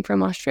too, coming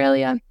from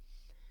Australia.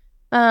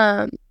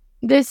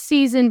 This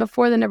season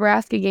before the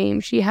Nebraska game,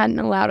 she hadn't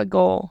allowed a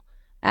goal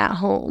at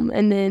home.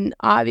 And then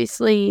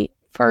obviously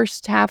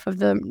first half of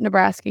the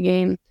Nebraska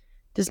game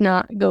does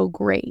not go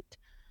great.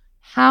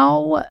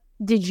 How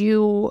did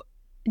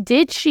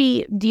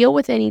she deal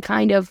with any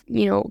kind of,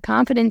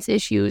 confidence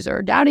issues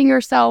or doubting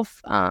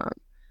herself?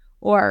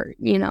 Or,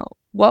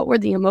 what were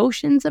the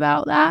emotions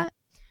about that?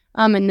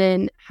 And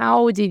then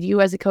how did you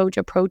as a coach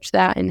approach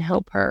that and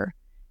help her,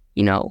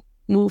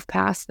 move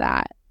past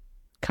that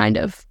kind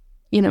of,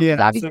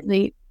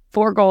 obviously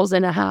 4 goals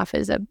and a half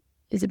is a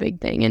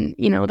big thing. And,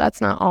 that's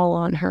not all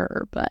on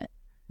her, but.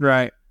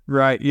 Right.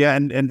 Yeah.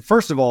 And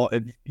first of all,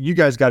 you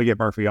guys got to get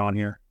Murphy on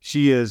here.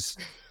 She is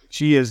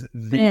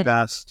the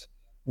best,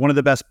 one of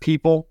the best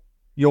people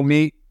you'll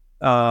meet,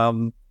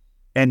 and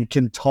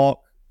can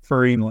talk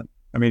for England.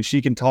 I mean,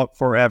 she can talk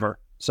forever.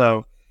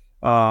 So,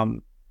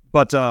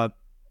 but I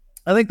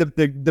think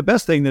the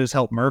best thing that has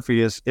helped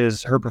Murphy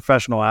is her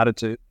professional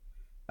attitude.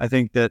 I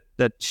think that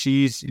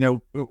she's,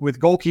 with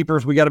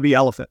goalkeepers, we got to be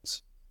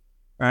elephants,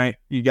 right?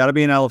 You got to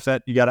be an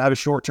elephant. You got to have a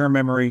short-term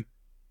memory,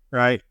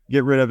 right?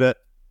 Get rid of it.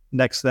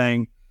 Next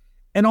thing.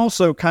 And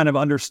also kind of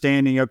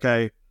understanding,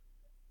 okay,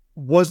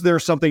 was there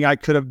something I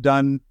could have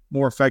done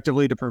more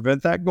effectively to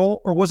prevent that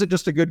goal? Or was it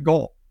just a good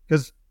goal?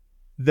 Because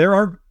there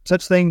are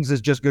such things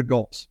as just good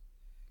goals.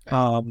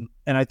 And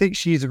I think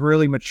she's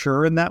really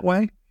mature in that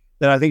way,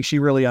 that I think she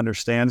really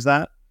understands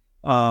that.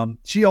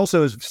 She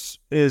also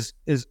is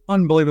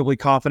unbelievably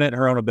confident in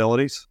her own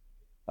abilities.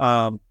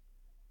 So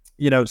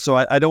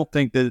I don't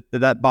think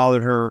that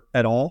bothered her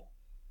at all.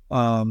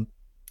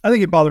 I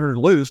think it bothered her to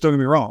lose. Don't get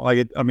me wrong.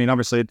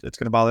 Obviously it's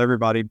going to bother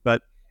everybody,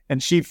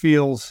 and she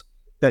feels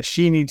that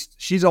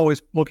she's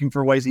always looking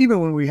for ways,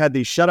 even when we had that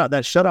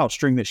shutout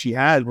string that she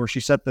had where she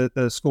set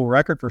the school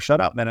record for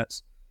shutout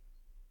minutes,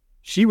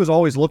 she was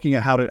always looking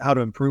at how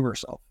to improve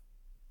herself,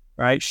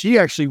 right? She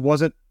actually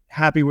wasn't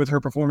happy with her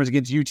performance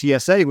against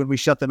UTSA when we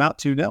shut them out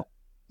 2-0.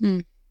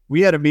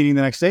 We had a meeting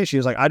the next day. She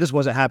was like, I just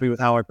wasn't happy with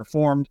how I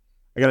performed.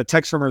 I got a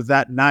text from her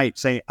that night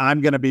saying,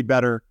 I'm going to be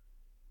better.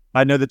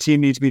 I know the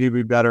team needs me to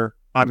be better.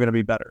 I'm going to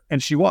be better.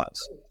 And she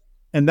was.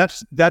 And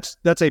that's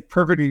a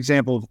perfect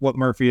example of what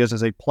Murphy is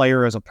as a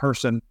player, as a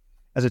person,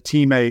 as a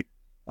teammate.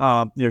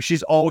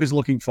 She's always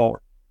looking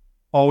forward.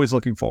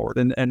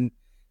 And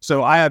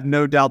so I have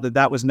no doubt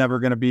that was never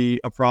going to be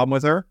a problem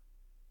with her.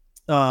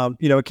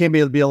 It can be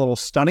a little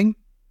stunning,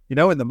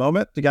 in the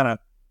moment to kind of,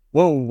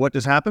 whoa, what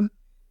just happened?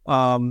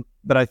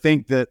 But I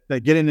think that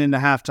getting into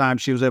halftime,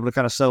 she was able to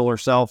kind of settle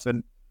herself,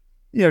 and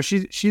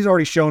she's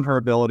already shown her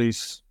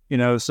abilities.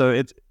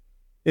 So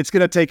it's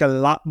going to take a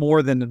lot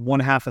more than one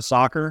half of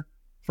soccer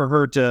for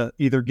her to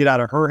either get out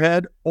of her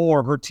head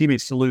or her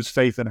teammates to lose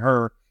faith in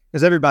her,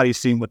 because everybody's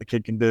seen what the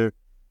kid can do.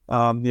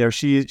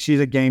 She's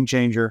a game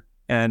changer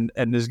and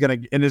is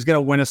going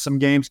to win us some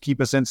games,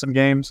 keep us in some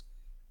games.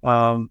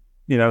 So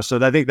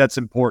I think that's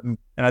important,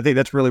 and I think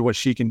that's really what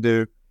she can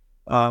do.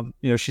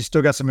 She's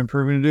still got some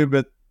improvement to do,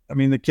 but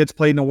the kid's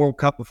played in a World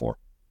Cup before.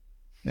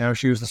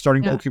 She was the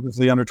starting goalkeeper for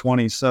the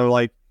under-20s. So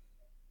like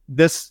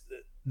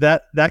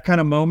that kind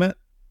of moment,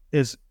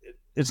 is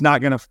it's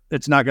not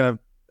gonna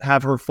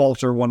have her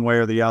falter one way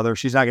or the other.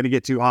 She's not gonna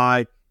get too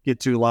high, get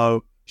too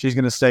low. She's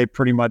gonna stay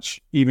pretty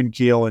much even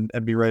keel and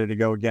be ready to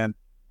go again.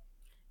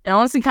 And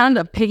honestly, kind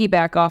of to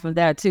piggyback off of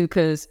that too,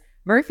 because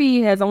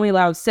Murphy has only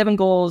allowed 7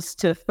 goals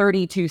to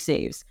 32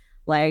 saves.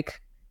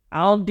 Like,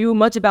 I don't do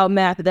much about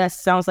math, but that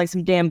sounds like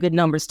some damn good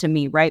numbers to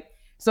me, right?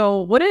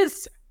 So what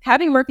is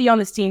having Murphy on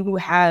this team who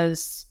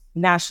has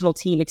national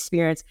team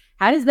experience,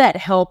 how does that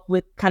help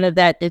with kind of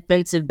that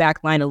defensive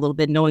back line a little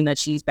bit, knowing that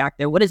she's back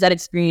there? What is that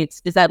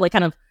experience? Does that like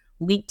kind of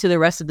leak to the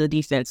rest of the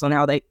defense on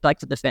how they like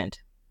to defend?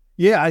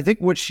 Yeah, I think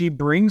what she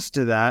brings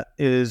to that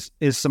is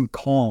some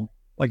calm.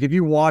 Like if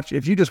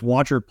you just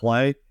watch her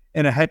play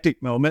in a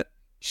hectic moment,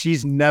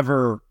 she's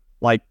never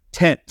like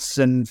tense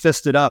and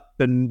fisted up.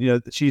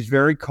 And, she's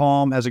very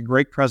calm, has a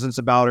great presence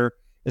about her,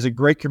 is a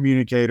great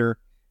communicator.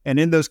 And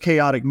in those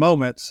chaotic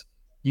moments,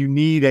 you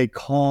need a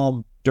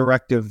calm,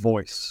 directive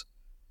voice,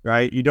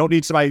 right? You don't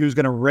need somebody who's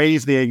going to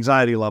raise the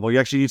anxiety level. You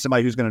actually need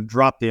somebody who's going to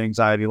drop the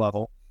anxiety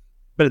level.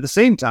 But at the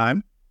same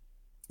time,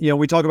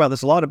 we talk about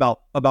this a lot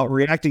about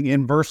reacting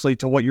inversely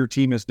to what your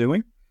team is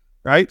doing,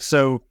 right?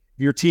 So if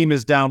your team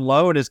is down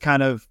low and is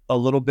kind of a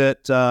little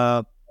bit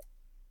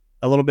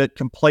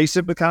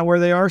complacent with kind of where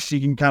they are, she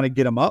can kind of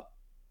get them up,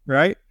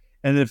 right?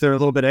 And if they're a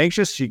little bit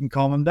anxious, she can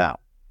calm them down.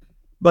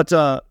 But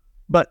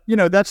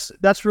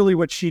that's really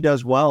what she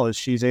does well, is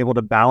she's able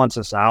to balance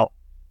us out.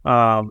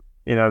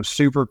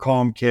 Super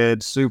calm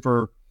kid, just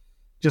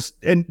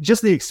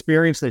the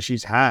experience that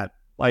she's had.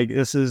 Like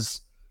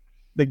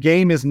the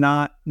game is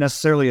not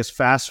necessarily as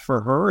fast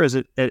for her as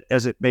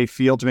it may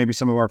feel to maybe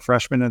some of our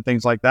freshmen and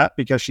things like that,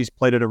 because she's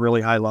played at a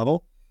really high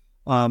level.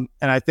 And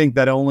I think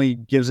that only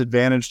gives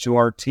advantage to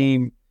our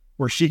team,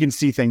 where she can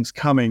see things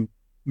coming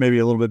maybe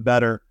a little bit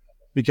better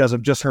because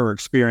of just her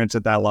experience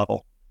at that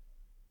level.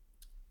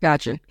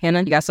 Gotcha.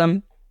 Hannah, you got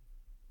some?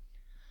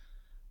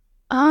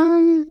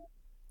 I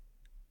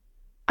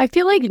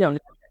feel like You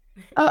don't.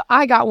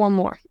 I got one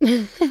more.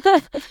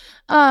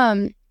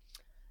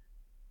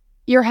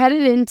 You're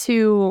headed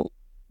into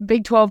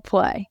Big 12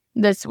 play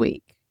this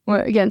week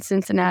against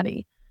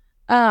Cincinnati.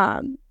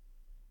 How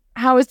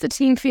is the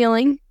team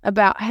feeling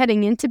about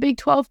heading into Big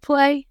 12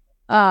 play,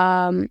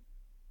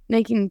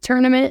 making the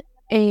tournament,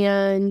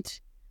 and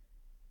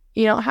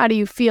how do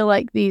you feel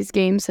like these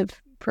games have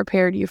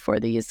prepared you for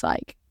these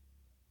like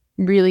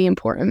really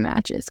important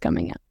matches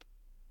coming up?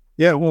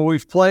 Yeah, well,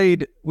 we've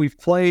played.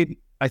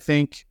 I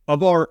think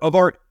of our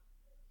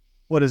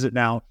what is it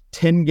now?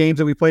 10 games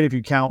that we played, if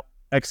you count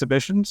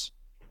exhibitions.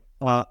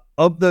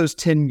 Of those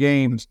 10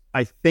 games,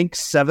 I think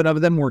 7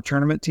 of them were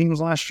tournament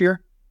teams last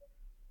year.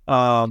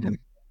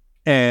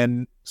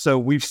 And so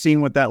we've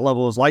seen what that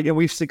level is like, and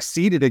we've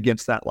succeeded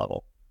against that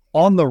level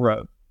on the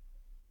road,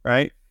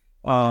 right?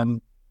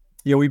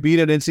 We beat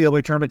an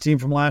NCAA tournament team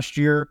from last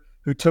year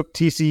who took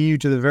TCU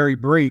to the very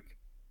brink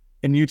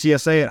in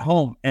UTSA at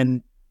home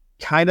and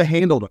kind of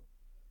handled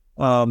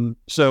them.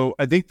 So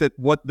I think that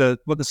what the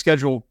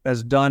schedule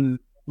has done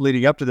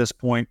leading up to this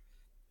point,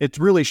 it's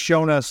really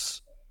shown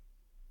us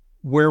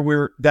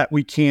that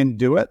we can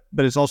do it,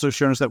 but it's also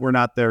shown us that we're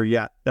not there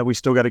yet, that we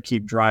still got to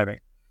keep driving.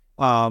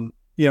 And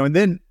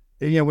then,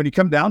 when you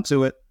come down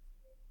to it,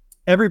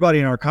 everybody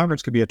in our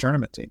conference could be a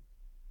tournament team.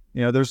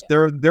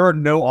 There are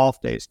no off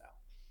days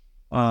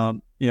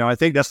now. I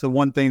think that's the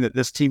one thing that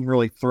this team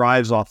really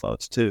thrives off of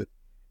too,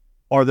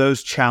 are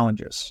those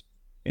challenges.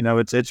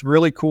 It's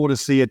really cool to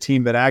see a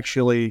team that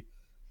actually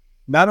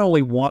not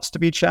only wants to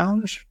be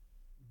challenged,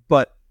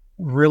 but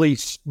really,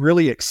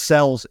 really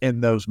excels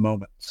in those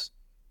moments.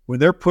 When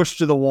they're pushed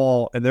to the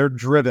wall and they're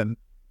driven,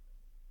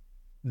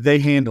 they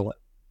handle it,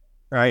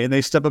 right? And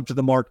they step up to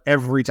the mark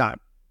every time.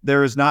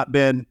 There has not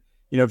been,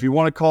 if you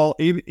want to call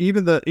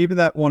even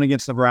that one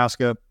against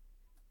Nebraska,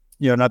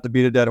 not to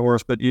beat a dead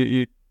horse, but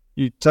you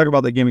talk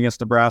about the game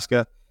against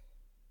Nebraska,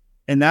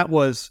 and that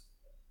was,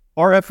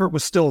 our effort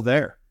was still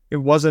there. It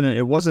wasn't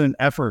an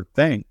effort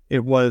thing.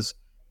 It was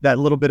that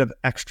little bit of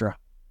extra,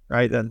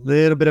 right? That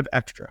little bit of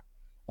extra.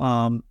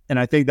 And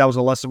I think that was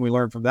a lesson we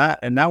learned from that.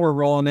 And now we're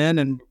rolling in,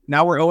 and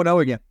now we're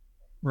 0-0 again.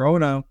 We're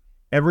 0-0.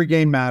 Every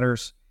game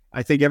matters.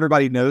 I think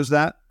everybody knows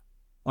that.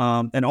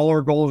 And all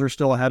our goals are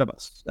still ahead of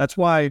us. That's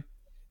why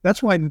there's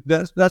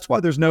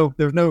no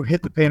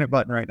hit the panic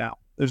button right now.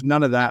 There's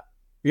none of that,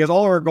 because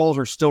all our goals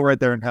are still right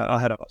there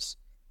ahead of us.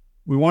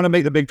 We want to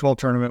make the Big 12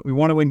 tournament. We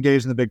want to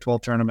engage in the Big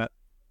 12 tournament.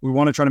 We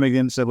want to try to make the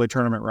NCAA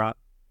tournament run,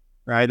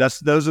 right?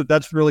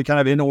 That's really kind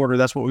of in order.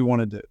 That's what we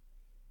want to do,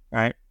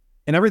 right?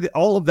 And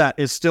all of that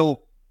is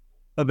still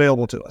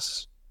available to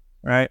us,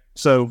 right?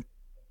 So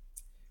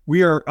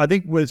I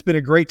think it's been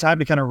a great time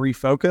to kind of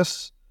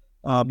refocus.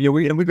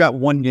 We've got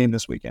one game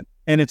this weekend,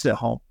 and it's at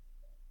home,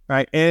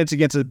 right? And it's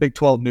against a Big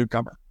 12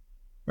 newcomer,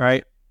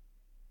 right?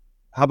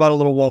 How about a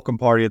little welcome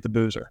party at the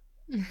Boozer,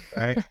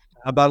 right?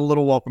 How about a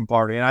little welcome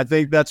party? And I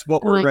think that's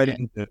what we're ready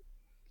to do.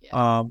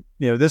 Yeah.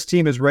 This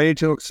team is ready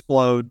to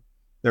explode.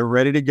 They're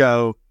ready to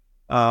go.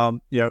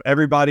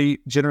 Everybody,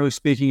 generally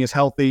speaking, is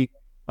healthy,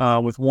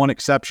 with one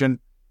exception.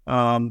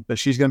 but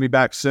she's going to be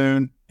back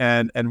soon,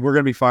 and we're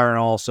going to be firing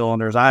all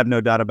cylinders. I have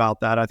no doubt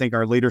about that. I think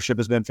our leadership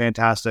has been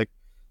fantastic,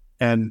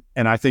 and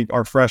I think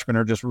our freshmen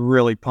are just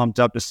really pumped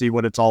up to see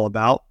what it's all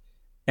about.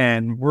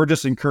 And we're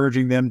just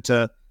encouraging them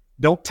to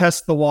don't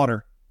test the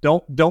water,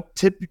 don't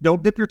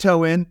dip your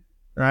toe in,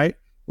 right?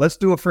 Let's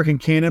do a freaking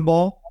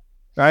cannonball,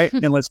 right?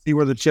 And let's see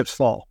where the chips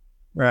fall,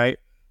 right?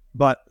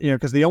 But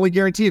because the only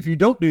guarantee if you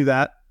don't do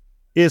that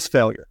is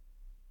failure,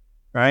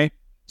 right?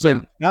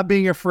 So not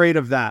being afraid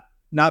of that.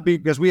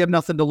 Because we have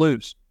nothing to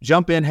lose.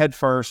 Jump in head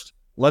first.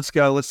 Let's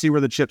go. Let's see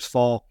where the chips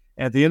fall.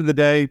 And at the end of the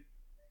day,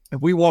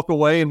 if we walk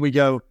away and we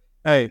go,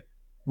 hey,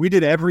 we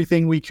did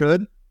everything we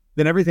could,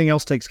 then everything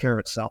else takes care of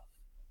itself.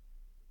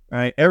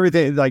 Right?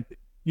 Everything, like,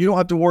 you don't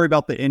have to worry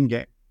about the end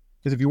game.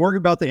 Because if you worry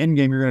about the end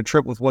game, you're going to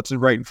trip with what's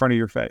right in front of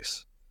your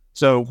face.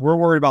 So we're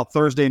worried about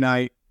Thursday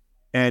night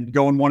and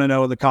going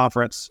 1-0 in the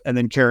conference and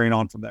then carrying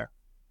on from there.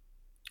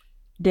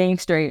 Dang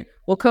straight.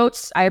 Well,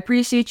 Coach, I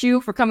appreciate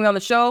you for coming on the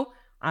show.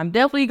 I'm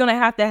definitely going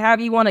to have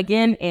you on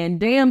again, and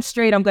damn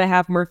straight I'm going to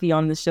have Murphy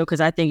on the show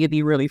because I think it'd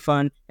be really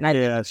fun.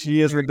 And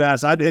she is the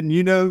best. And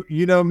you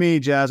know me,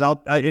 Jazz.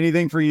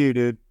 Anything for you,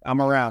 dude.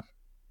 I'm around.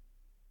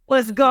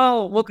 Let's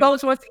go. Well,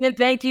 Coach, once again,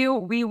 thank you.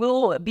 We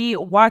will be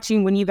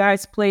watching when you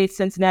guys play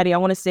Cincinnati. I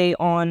want to say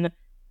on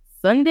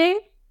Sunday?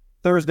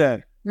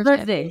 Thursday.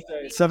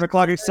 7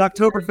 o'clock. It's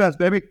Oktoberfest,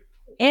 baby.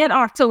 And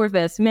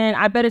Oktoberfest, man,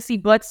 I better see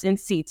butts and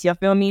seats. You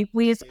feel me?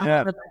 Please,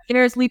 yeah. I'm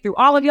seriously through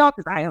all of y'all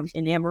because I am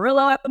in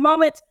Amarillo at the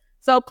moment.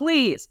 So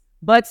please,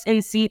 butts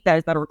and seat. That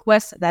is not a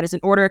request. That is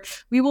an order.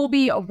 We will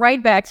be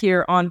right back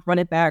here on Run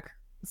It Back.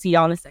 See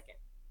y'all in a second.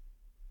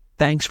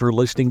 Thanks for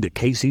listening to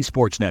KC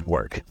Sports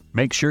Network.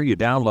 Make sure you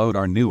download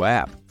our new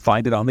app.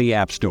 Find it on the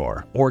App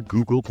Store or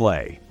Google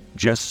Play.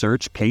 Just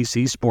search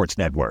KC Sports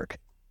Network.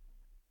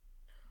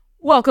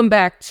 Welcome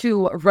back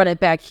to Run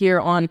It Back here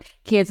on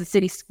Kansas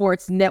City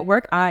Sports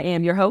Network. I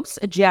am your host,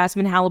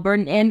 Jasmine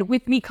Halliburton, and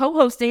with me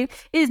co-hosting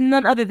is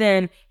none other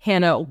than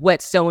Hannah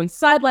Whetstone,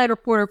 sideline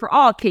reporter for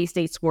all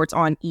K-State sports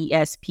on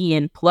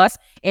ESPN+.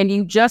 And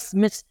you just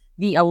missed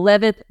the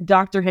 11th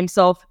Doctor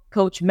himself,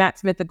 Coach Matt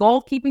Smith, the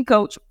goalkeeping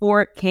coach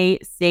for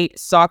K-State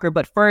soccer.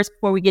 But first,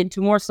 before we get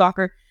into more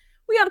soccer,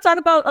 we got to talk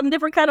about a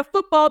different kind of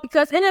football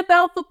because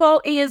NFL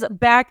football is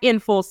back in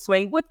full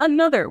swing with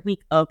another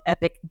week of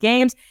epic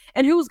games.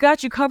 And who's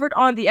got you covered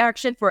on the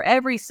action for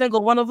every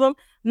single one of them?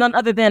 None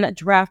other than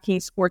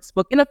DraftKings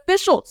Sportsbook, an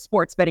official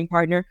sports betting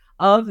partner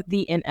of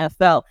the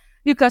NFL.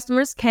 New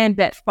customers can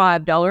bet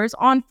 $5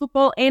 on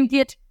football and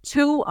get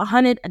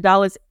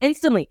 $200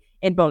 instantly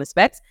in bonus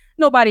bets.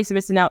 Nobody's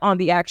missing out on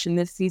the action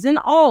this season.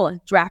 All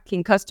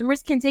DraftKings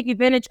customers can take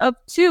advantage of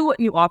 2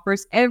 new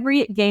offers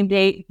every game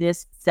day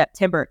this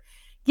September.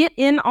 Get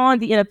in on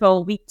the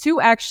NFL Week 2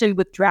 action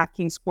with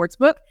DraftKings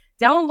Sportsbook.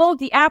 Download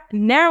the app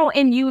now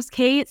and use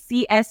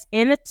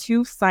KCSN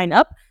to sign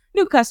up.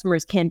 New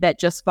customers can bet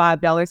just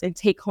 $5 and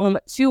take home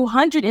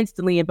 $200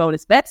 instantly in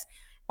bonus bets.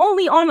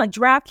 Only on a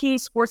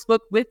DraftKings Sportsbook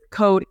with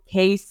code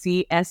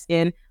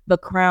KCSN. The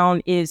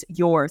crown is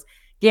yours.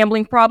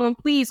 Gambling problem?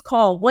 Please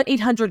call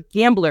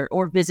 1-800-GAMBLER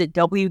or visit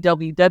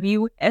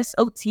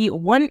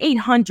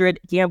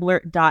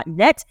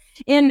www.sot1800gambler.net.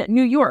 In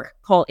New York,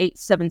 call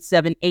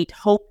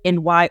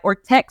 877-8-HOPE-NY or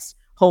text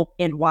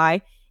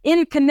HOPE-NY.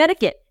 In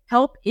Connecticut,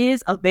 help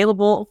is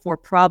available for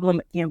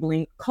problem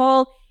gambling.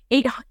 Call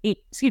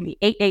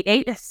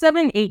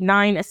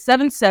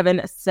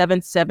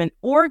 888-789-7777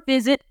 or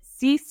visit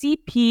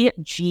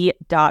ccpg.org.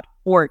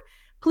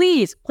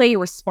 Please play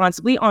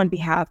responsibly on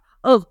behalf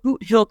of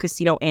Boot Hill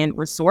Casino and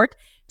Resort.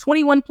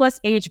 21 plus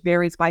age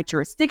varies by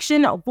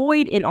jurisdiction.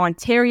 Void in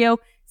Ontario.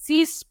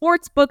 See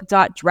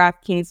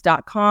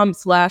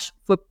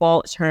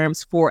sportsbook.draftkings.com/football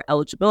terms for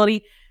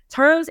eligibility,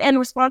 terms, and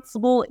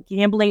responsible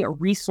gambling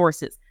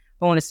resources.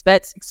 Bonus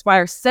bets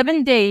expire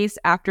 7 days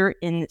after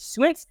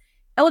issuance.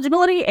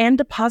 Eligibility and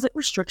deposit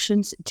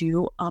restrictions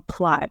do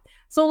apply.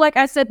 So like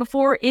I said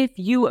before, if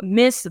you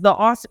missed the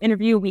awesome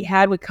interview we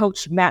had with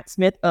Coach Matt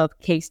Smith of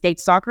K-State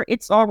Soccer,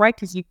 it's all right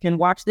because you can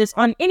watch this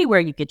on anywhere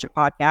you get your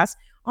podcasts,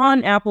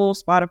 on Apple,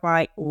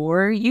 Spotify,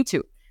 or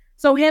YouTube.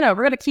 So Hannah,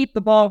 we're going to keep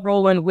the ball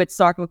rolling with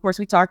soccer. Of course,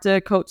 we talked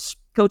to Coach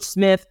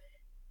Smith.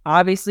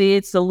 Obviously,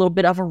 it's a little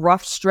bit of a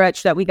rough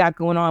stretch that we got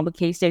going on with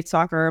K-State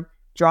Soccer,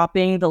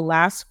 dropping the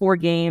last 4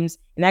 games,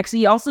 and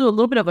actually also a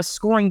little bit of a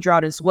scoring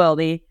drought as well.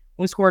 They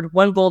only scored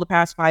 1 goal the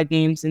past 5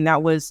 games, and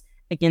that was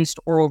against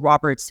Oral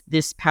Roberts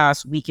this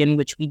past weekend,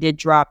 which we did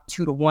drop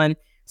 2-1.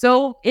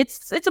 So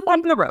it's a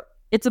bump in the road.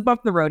 It's a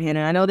bump in the road,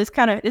 Hannah. I know this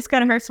kind of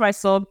hurts my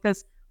soul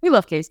because we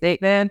love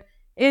K-State, man.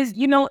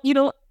 You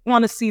don't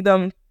want to see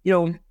them,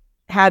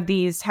 have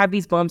these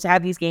bumps,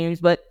 have these games,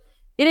 but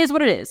it is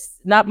what it is.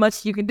 Not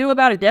much you can do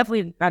about it.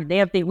 Definitely not a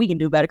damn thing we can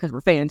do about it because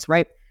we're fans,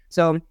 right?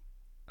 So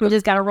we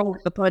just gotta roll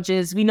with the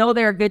punches. We know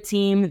they're a good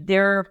team.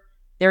 They're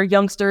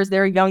youngsters.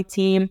 They're a young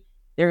team.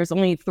 There's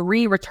only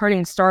 3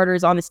 returning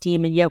starters on this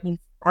team, and yet we've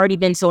already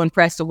been so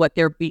impressed with what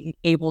they're being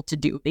able to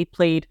do. They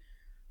played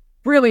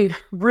really,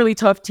 really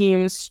tough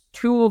teams.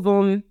 2 of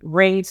them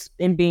ranked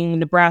in being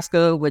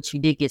Nebraska, which you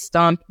did get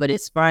stomped, but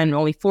it's fine.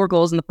 Only 4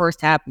 goals in the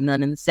first half,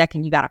 none in the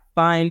second. You got to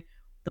find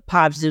the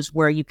positives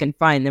where you can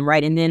find them,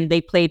 right? And then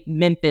they played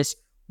Memphis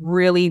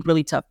really,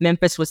 really tough.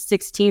 Memphis was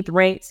 16th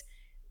ranked.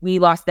 We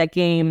lost that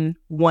game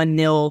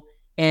 1-0,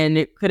 and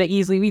we could have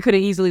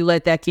easily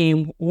let that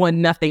game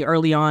 1-0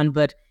 early on,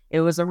 but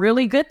it was a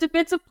really good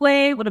defensive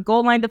play with a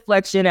goal line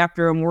deflection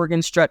after a Morgan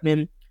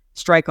Strutman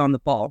strike on the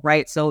ball,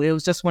 right? So it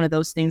was just one of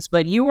those things.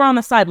 But you were on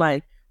the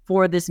sideline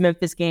for this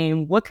Memphis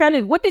game. What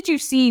did you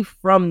see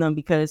from them?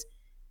 Because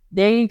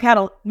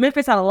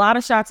Memphis had a lot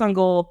of shots on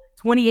goal,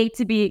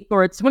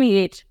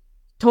 28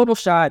 total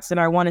shots, and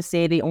I want to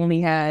say they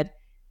only had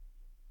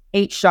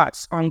 8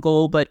 shots on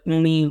goal, but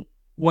only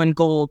 1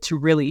 goal to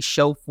really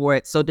show for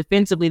it. So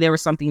defensively, there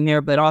was something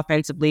there, but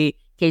offensively,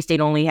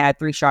 K-State only had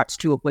 3 shots,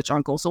 2 of which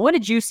on goal. So what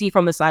did you see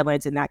from the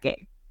sidelines in that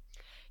game?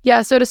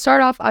 Yeah, so to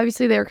start off,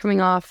 obviously they were coming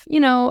off,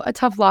 a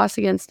tough loss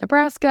against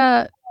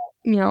Nebraska.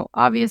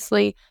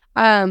 Obviously,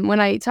 when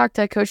I talked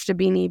to Coach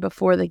Dabini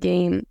before the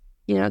game,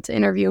 to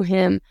interview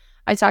him,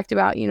 I talked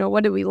about,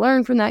 what did we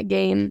learn from that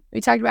game?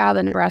 We talked about how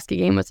the Nebraska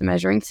game was a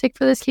measuring stick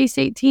for this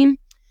K-State team.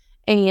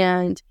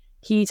 And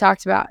he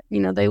talked about,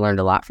 they learned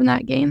a lot from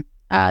that game,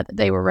 that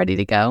they were ready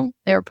to go.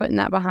 They were putting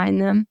that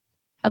behind them.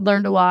 Had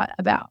learned a lot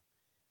about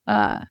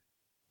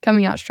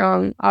coming out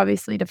strong,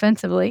 obviously,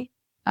 defensively,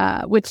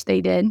 which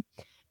they did.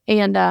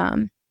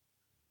 And,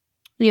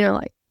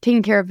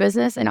 taking care of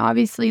business. And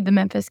obviously the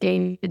Memphis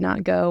game did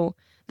not go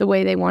the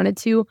way they wanted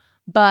to.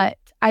 But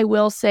I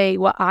will say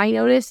what I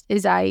noticed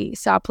is I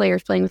saw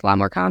players playing with a lot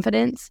more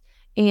confidence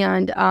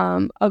and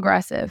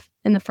aggressive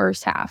in the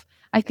first half.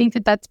 I think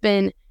that that's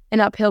been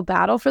an uphill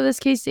battle for this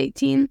K-State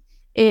team,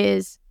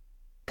 is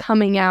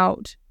coming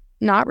out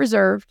not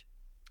reserved,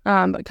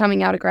 but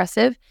coming out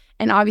aggressive.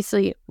 And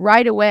obviously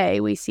right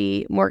away we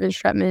see Morgan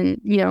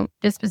Strutman,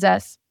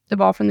 dispossess the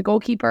ball from the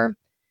goalkeeper,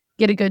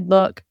 get a good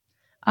look.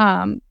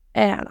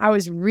 And I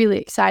was really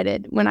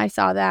excited when I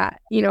saw that,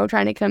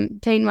 trying to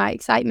contain my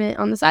excitement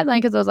on the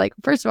sideline, because I was like,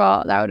 first of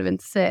all, that would have been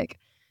sick.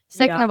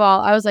 Second of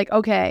all, I was like,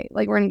 okay,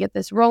 we're going to get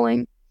this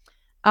rolling.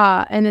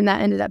 And then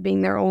that ended up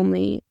being their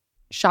only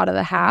shot of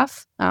the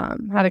half.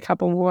 Had a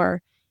couple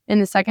more in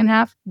the second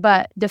half.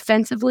 But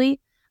defensively,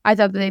 I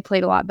thought that they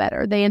played a lot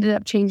better. They ended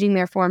up changing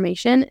their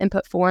formation and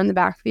put 4 in the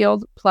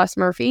backfield plus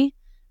Murphy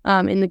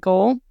in the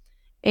goal.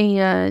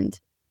 And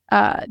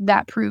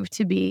that proved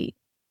to be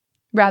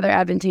rather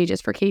advantageous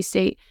for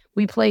K-State.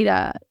 We played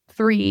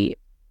 3,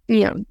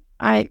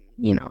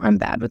 I'm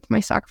bad with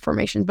my soccer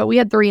formations, but we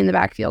had 3 in the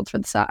backfield for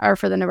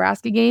the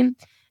Nebraska game,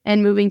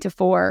 and moving to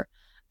 4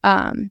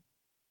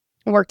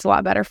 worked a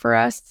lot better for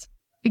us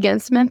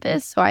against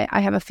Memphis. So I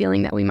have a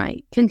feeling that we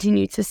might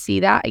continue to see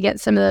that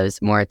against some of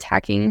those more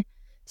attacking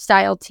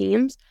style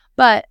teams.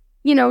 But,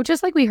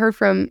 just like we heard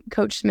from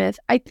Coach Smith,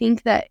 I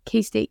think that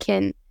K-State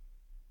can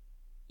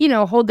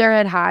hold their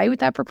head high with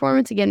that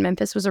performance. Again,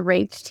 Memphis was a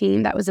ranked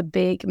team. That was a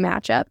big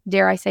matchup.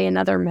 Dare I say,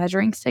 another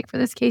measuring stick for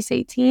this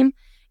K-State team.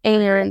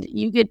 And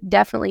you could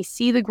definitely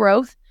see the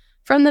growth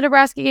from the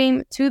Nebraska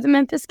game to the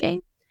Memphis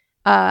game.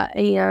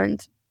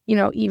 And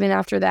even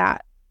after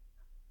that,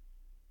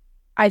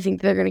 I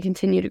think they're going to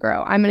continue to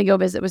grow. I'm going to go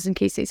visit with some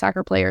K-State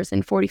soccer players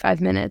in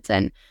 45 minutes,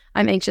 and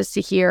I'm anxious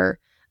to hear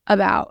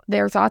about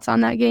their thoughts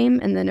on that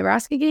game and the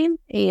Nebraska game,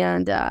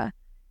 and,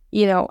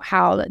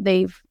 how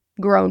they've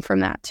grown from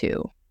that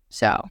too.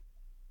 So,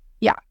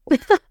 yeah.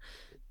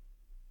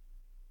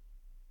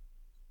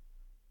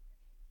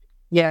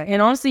 Yeah,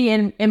 and honestly,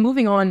 and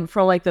moving on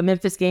from the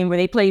Memphis game where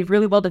they played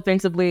really well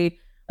defensively,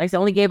 they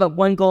only gave up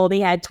 1 goal. They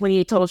had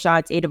 28 total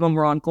shots, 8 of them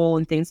were on goal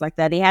and things like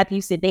that. They had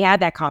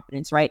that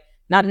confidence, right?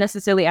 Not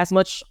necessarily as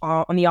much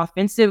on the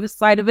offensive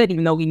side of it,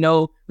 even though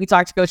we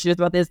talked to coaches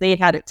about this. They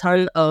had a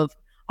ton of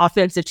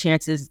offensive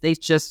chances. They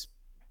just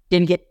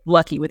didn't get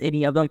lucky with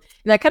any of them.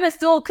 And that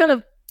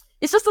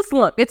it's just a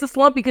slump. It's a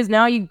slump because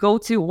now you go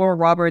to Oral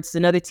Roberts,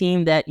 another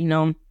team that,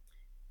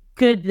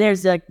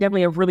 there's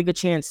definitely a really good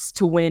chance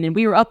to win. And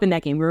we were up in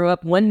that game. We were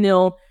up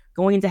 1-0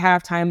 going into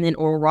halftime. And then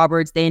Oral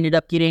Roberts, they ended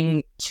up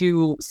getting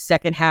 2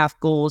 second half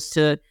goals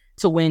to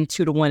win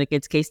 2-1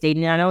 against K-State.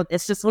 And I know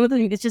it's just one of the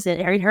things,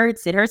 it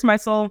hurts. It hurts my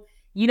soul.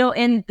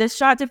 And the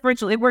shot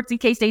differential, it worked in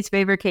K-State's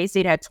favor.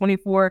 K-State had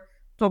 24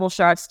 total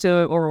shots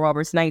to Oral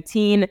Roberts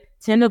 19.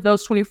 10 of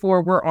those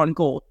 24 were on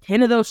goal.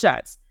 10 of those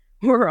shots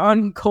were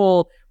on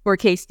goal for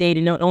K-State,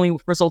 and it only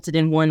resulted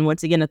in 1.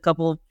 Once again,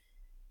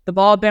 the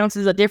ball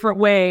bounces a different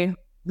way,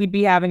 we'd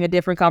be having a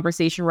different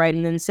conversation, right?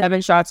 And then 7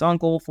 shots on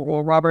goal for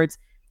Oral Roberts.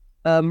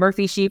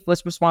 Murphy Sheep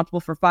was responsible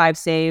for 5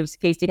 saves.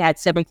 K-State had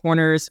 7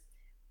 corners.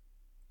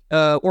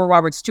 Oral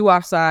Roberts 2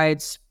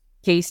 offsides.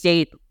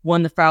 K-State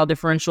won the foul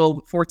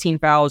differential, 14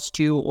 fouls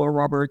to Oral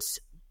Roberts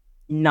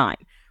 9,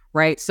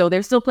 right? So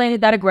they're still playing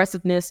that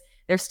aggressiveness.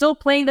 They're still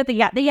playing that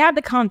they have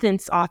the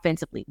confidence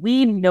offensively.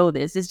 We know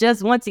this. It's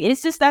just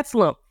it's just that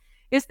slump.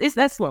 It's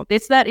that slump.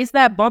 It's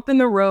that bump in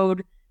the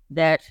road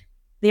that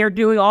they're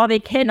doing all they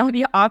can on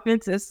the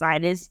offensive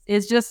side.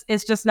 It's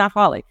just not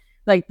falling.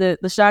 Like the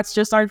shots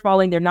just aren't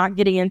falling. They're not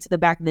getting into the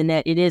back of the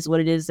net. It is what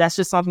it is. That's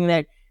just something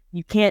that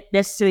you can't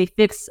necessarily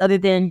fix other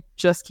than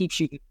just keep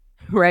shooting,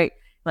 right?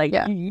 Like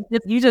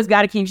you just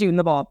got to keep shooting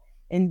the ball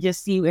and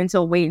just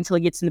wait until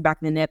it gets in the back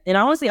of the net. And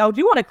honestly, I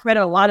do want to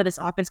credit a lot of this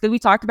offense because we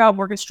talked about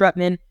Morgan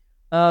Strutman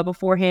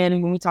beforehand,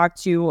 and when we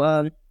talked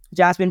to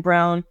Jasmine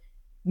Brown,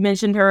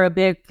 mentioned her a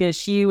bit because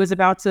she was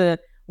about to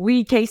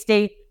lead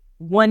K-State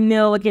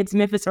 1-0 against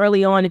Memphis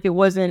early on if it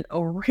wasn't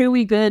a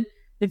really good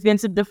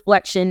defensive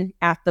deflection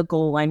at the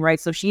goal line, right?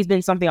 So she's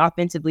been something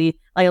offensively,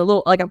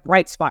 like a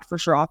bright spot for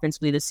sure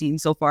offensively this season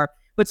so far.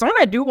 But something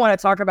I do want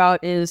to talk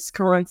about is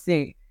Karan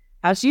Singh,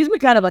 how she's been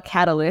kind of a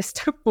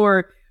catalyst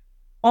for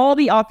all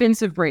the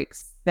offensive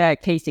breaks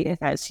that K-State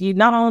has. She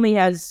not only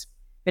has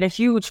been a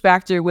huge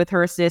factor with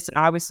her assists, and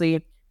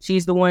obviously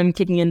she's the one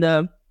kicking in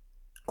the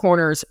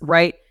corners,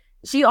 right?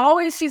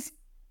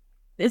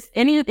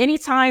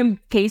 Anytime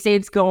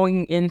K-State's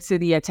going into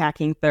the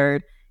attacking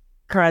third,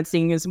 Karan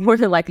Singh is more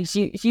than likely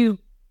she's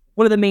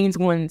one of the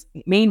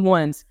main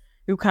ones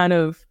who kind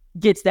of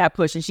gets that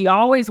push, and she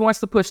always wants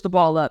to push the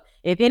ball up.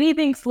 If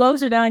anything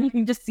slows her down, you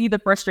can just see the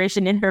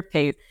frustration in her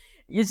face.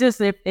 It's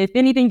just if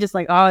anything, just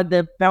like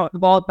the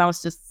ball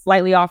bounced just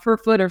slightly off her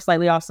foot or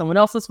slightly off someone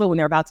else's foot when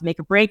they're about to make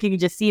a break, you can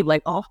just see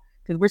like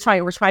because we're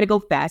trying to go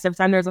fast. Every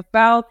time there's a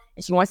foul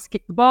and she wants to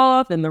kick the ball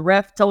off and the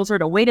ref tells her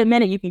to wait a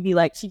minute, you can be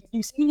like, you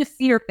can just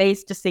see her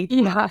face just say,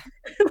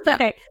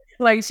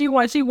 like she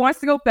wants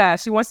to go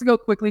fast. She wants to go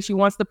quickly. She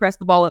wants to press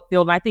the ball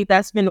upfield. And I think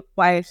that's been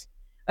quite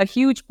a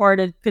huge part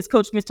of, because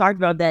Coach Smith talked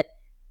about that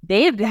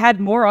they've had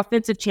more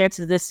offensive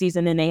chances this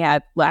season than they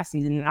had last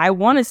season. And I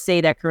want to say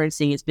that Karan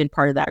Singh has been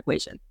part of that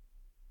equation.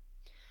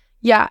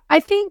 Yeah, I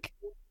think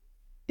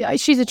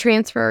she's a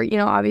transfer,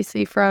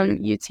 obviously from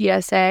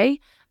UTSA.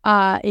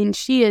 And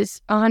she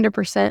is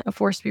 100% a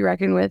force to be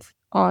reckoned with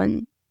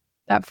on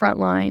that front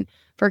line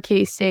for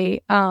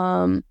K-State.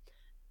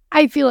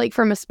 I feel like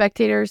from a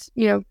spectator's,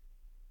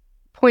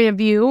 point of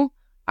view,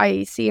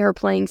 I see her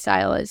playing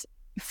style as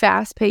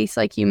fast-paced,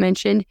 like you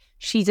mentioned.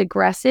 She's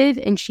aggressive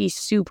and she's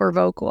super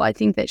vocal. I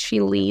think that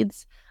she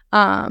leads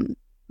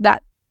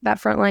that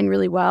front line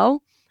really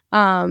well.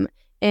 And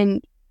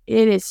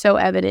it is so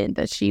evident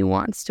that she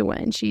wants to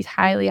win. She's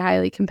highly,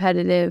 highly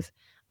competitive.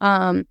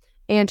 And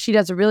she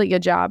does a really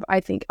good job,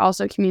 I think,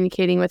 also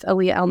communicating with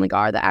Aaliyah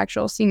El-Nagar, the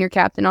actual senior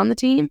captain on the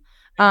team,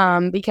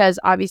 because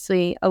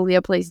obviously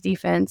Aaliyah plays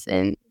defense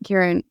and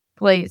Kieran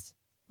plays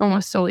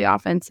almost solely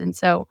offense. And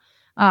so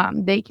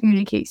they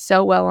communicate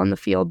so well on the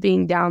field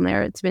being down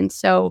there. It's been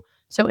so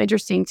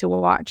interesting to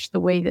watch the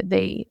way that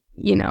they,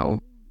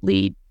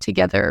 lead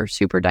together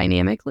super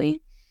dynamically.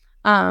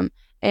 And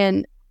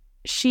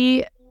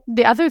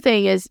the other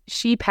thing is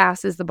she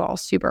passes the ball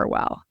super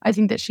well. I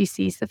think that she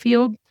sees the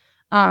field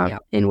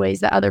in ways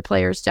that other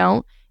players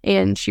don't.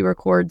 And she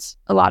records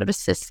a lot of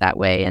assists that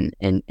way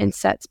and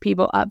sets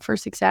people up for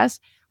success.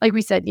 Like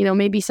we said,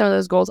 maybe some of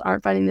those goals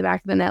aren't finding the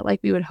back of the net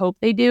like we would hope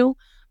they do.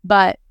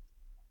 But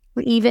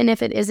even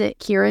if it isn't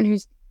Kieran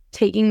who's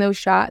taking those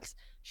shots,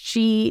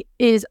 she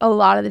is a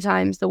lot of the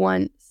times the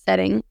one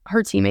setting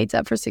her teammates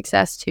up for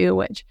success too,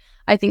 which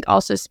I think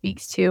also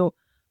speaks to,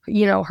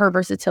 her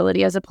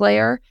versatility as a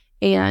player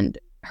and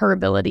her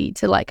ability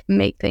to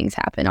make things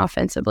happen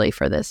offensively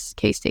for this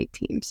K-State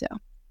team. So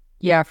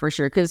yeah, for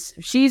sure, because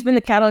she's been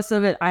the catalyst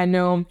of it. I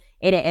know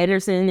Ada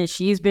Ederson, and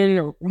she's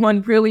been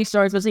one really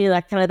strong, especially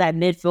that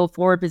midfield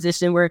forward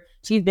position where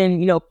she's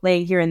been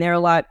playing here and there a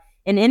lot.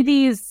 And in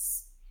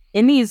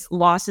these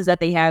losses that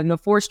they have, the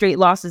 4 straight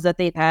losses that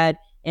they've had,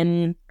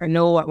 I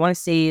want to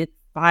say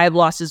 5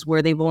 losses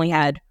where they've only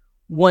had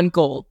 1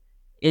 goal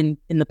in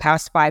the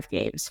past 5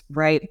 games,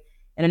 right?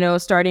 And I know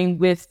starting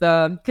with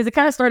because it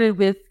kind of started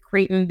with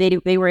Creighton,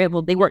 they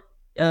weren't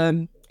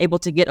able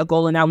to get a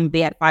goal, and now they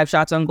had 5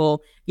 shots on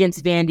goal.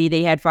 Against Vandy,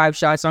 they had 5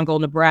 shots on goal.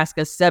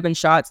 Nebraska, 7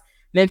 shots.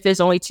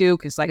 Memphis, only 2,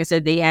 because like I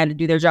said, they had to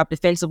do their job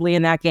defensively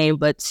in that game,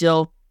 but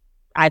still,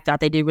 I thought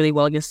they did really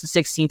well against the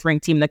 16th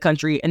ranked team in the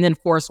country. And then,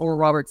 of course, Oral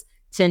Roberts,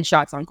 10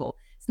 shots on goal.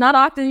 It's not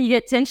often you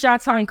get 10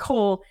 shots on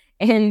goal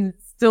and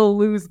still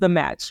lose the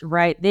match,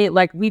 right?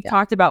 We've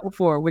talked about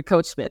before with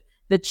Coach Smith.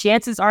 The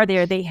chances are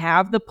there. They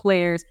have the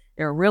players.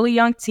 They're a really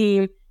young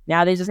team.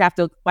 Now they just have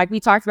to, like we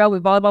talked about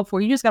with volleyball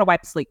before, you just got to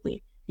wipe the slate clean.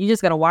 You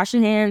just got to wash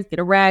your hands, get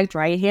a rag,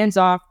 dry your hands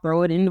off,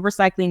 throw it in the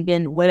recycling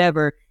bin,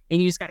 whatever.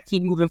 And you just got to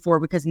keep moving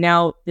forward because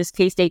now this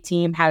K-State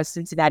team has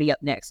Cincinnati up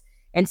next.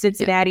 And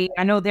Cincinnati,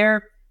 I know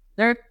they're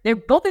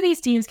both of these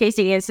teams,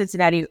 K-State and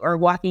Cincinnati, are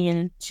walking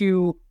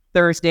into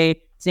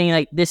Thursday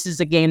saying this is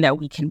a game that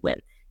we can win.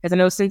 Because I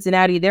know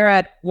Cincinnati, they're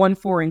at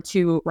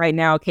 1-4-2 right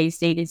now.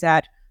 K-State is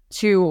at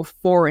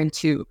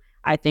 2-4-2.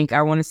 I think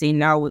I want to say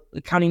now,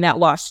 counting that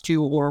loss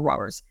to Oral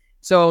Roberts.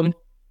 So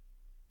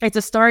it's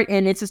a start,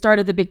 and it's a start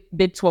of the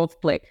Big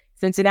 12 play.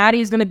 Cincinnati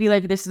is going to be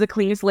like, this is a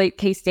clean slate.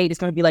 K-State is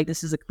going to be like,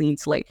 this is a clean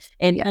slate.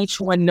 And each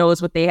one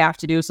knows what they have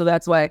to do. So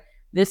that's why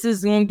this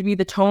is going to be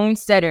the tone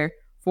setter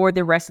for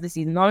the rest of the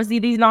season. Honestly,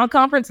 these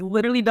non-conference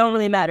literally don't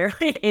really matter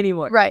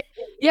anymore. Right.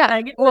 Yeah.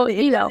 It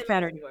doesn't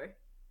matter anymore.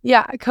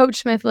 Yeah. Coach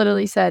Smith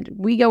literally said,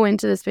 we go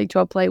into this Big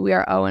 12 play, we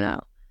are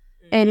 0-0.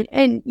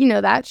 And you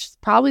know, that's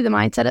probably the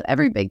mindset of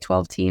every Big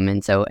 12 team.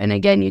 And so, and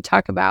again, you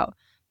talk about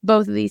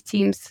both of these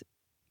teams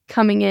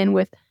coming in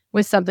with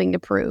something to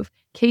prove.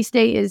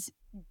 K-State is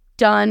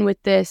done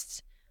with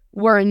this,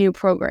 we're a new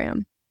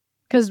program,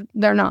 because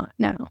they're not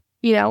now,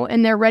 you know,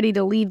 and they're ready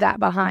to leave that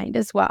behind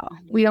as well.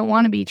 We don't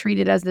want to be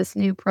treated as this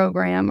new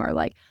program or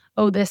like,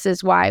 oh, this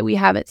is why we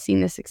haven't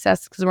seen the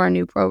success because we're a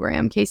new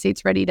program.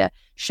 K-State's ready to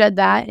shed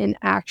that and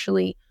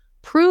actually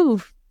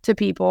prove to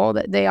people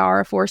that they are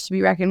a force to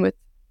be reckoned with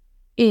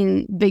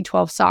in Big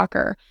 12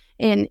 soccer.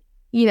 And,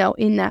 you know,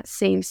 in that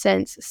same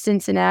sense,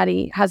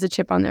 Cincinnati has a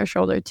chip on their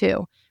shoulder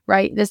too,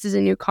 right? This is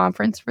a new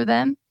conference for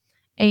them.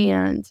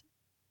 And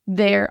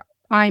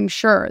I'm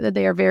sure that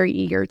they are very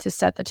eager to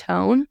set the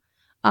tone.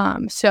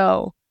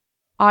 So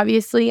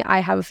obviously I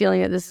have a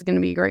feeling that this is going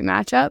to be a great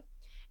matchup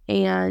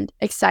and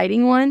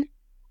exciting one.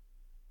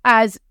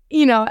 As,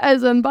 you know,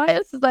 as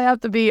unbiased as I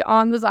have to be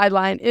on the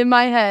sideline, in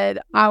my head,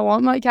 I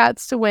want my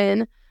Cats to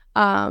win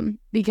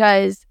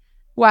because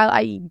while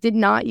I did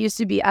not used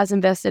to be as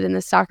invested in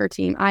the soccer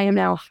team, I am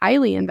now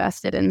highly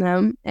invested in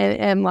them and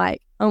am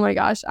like, oh my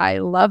gosh, I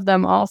love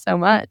them all so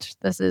much.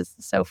 This is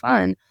so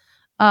fun.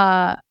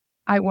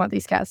 I want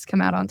these Cats to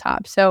come out on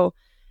top. So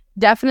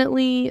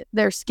definitely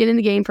there's skin in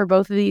the game for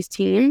both of these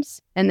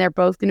teams, and they're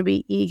both going to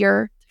be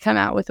eager to come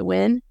out with a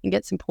win and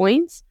get some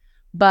points.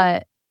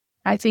 But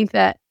I think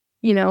that,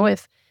 you know,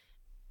 if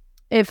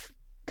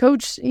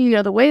Coach, you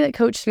know, the way that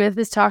Coach Smith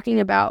is talking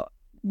about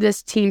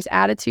this team's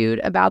attitude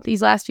about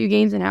these last few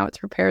games and how it's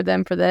prepared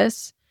them for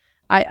this,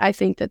 I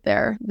think that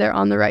they're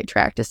on the right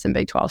track to some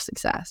Big 12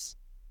 success.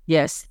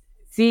 Yes.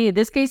 See,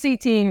 this KC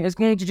team is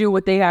going to do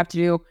what they have to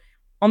do.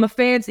 On the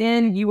fans'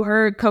 end, you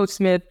heard Coach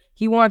Smith.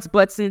 He wants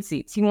butts in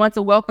seats. He wants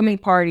a welcoming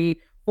party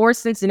for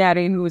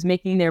Cincinnati, who is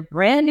making their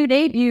brand new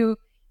debut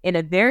in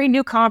a very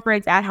new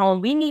conference at home.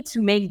 We need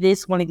to make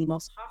this one of the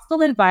most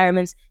hostile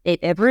environments they've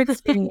ever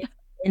experienced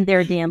in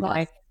their damn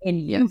life. And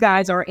you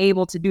guys are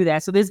able to do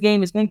that. So this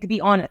game is going to be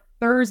on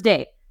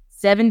Thursday,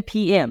 7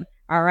 p.m.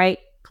 All right.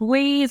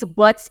 Please,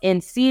 butts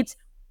in seats.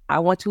 I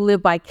want to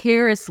live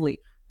vicariously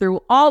through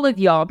all of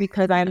y'all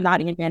because I am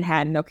not in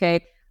Manhattan.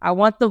 Okay. I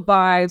want the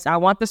vibes. I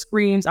want the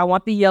screams. I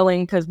want the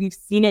yelling because we've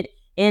seen it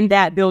in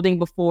that building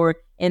before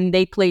and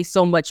they play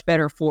so much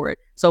better for it.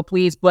 So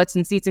please, butts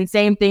and seats. And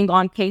same thing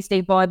on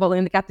K-State volleyball.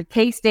 And they got the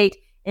K-State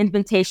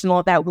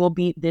Invitational that will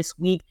be this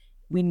week.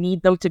 We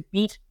need them to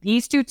beat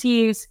these two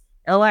teams,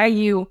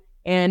 LIU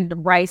and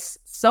Rice,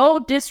 so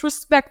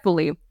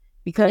disrespectfully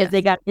because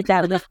they got hit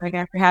that left leg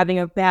after having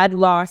a bad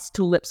loss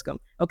to Lipscomb.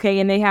 Okay,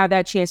 and they have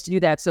that chance to do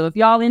that. So if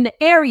y'all in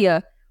the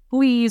area,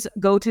 please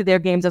go to their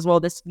games as well.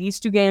 These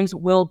two games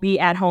will be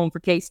at home for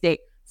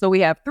K-State. So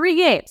we have 3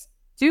 games,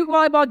 2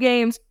 volleyball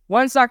games,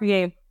 1 soccer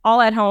game,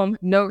 all at home,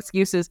 no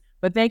excuses.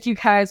 But thank you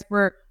guys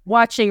for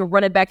watching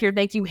Run It Back here.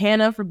 Thank you,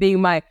 Hannah, for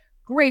being my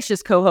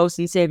gracious co-host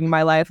and saving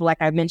my life, like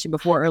I mentioned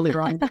before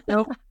earlier on.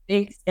 So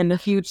thanks, and a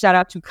huge shout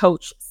out to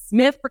Coach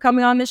Smith for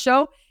coming on this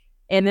show.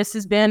 And this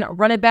has been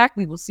Run It Back.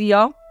 We will see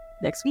y'all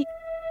next week.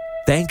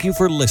 Thank you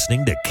for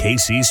listening to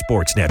KC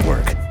Sports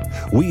Network.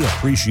 We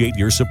appreciate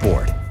your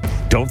support.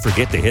 Don't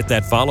forget to hit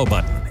that follow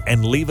button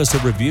and leave us a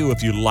review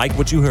if you like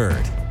what you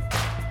heard.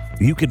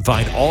 You can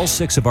find all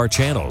 6 of our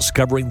channels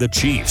covering the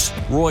Chiefs,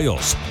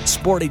 Royals,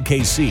 Sporting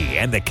KC,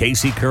 and the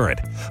KC Current,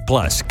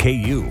 plus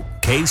KU,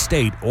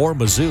 K-State, or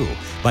Mizzou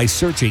by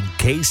searching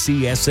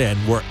KCSN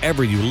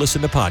wherever you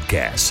listen to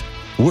podcasts.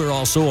 We're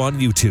also on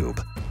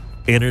YouTube.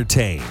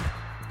 Entertain,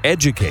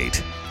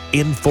 educate,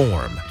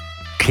 inform.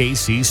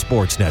 KC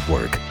Sports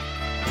Network.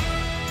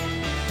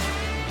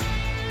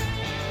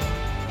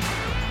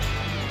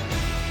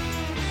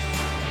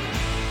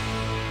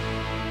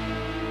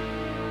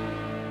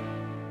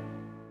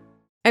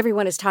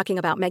 Everyone is talking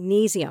about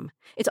magnesium.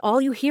 It's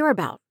all you hear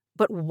about.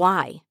 But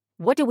why?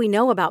 What do we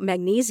know about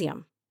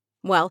magnesium?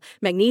 Well,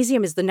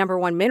 magnesium is the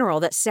 #1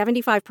 mineral that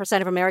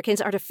 75% of Americans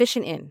are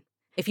deficient in.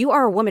 If you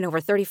are a woman over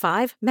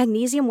 35,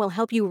 magnesium will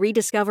help you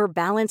rediscover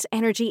balance,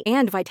 energy,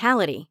 and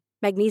vitality.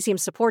 Magnesium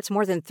supports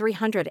more than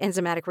 300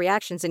 enzymatic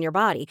reactions in your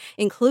body,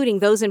 including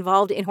those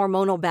involved in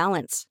hormonal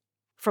balance.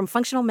 From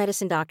functional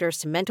medicine doctors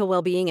to mental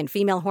well-being and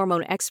female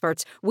hormone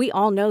experts, we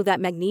all know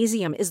that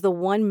magnesium is the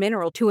one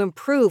mineral to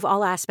improve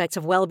all aspects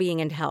of well-being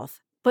and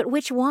health. But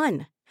which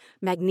one?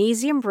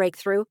 Magnesium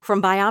Breakthrough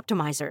from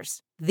Bioptimizers,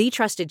 the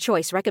trusted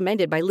choice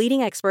recommended by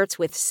leading experts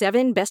with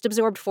 7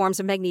 best-absorbed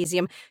forms of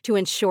magnesium to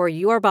ensure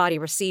your body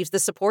receives the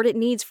support it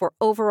needs for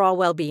overall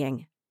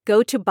well-being.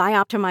 Go to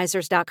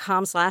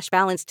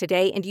bioptimizers.com/balance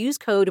today and use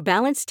code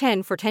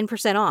BALANCE10 for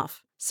 10%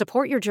 off.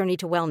 Support your journey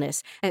to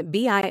wellness at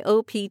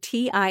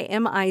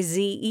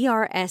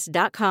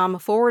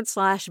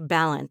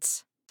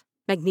bioptimizers.com/balance.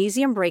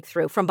 Magnesium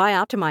Breakthrough from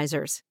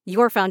Bioptimizers,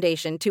 your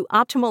foundation to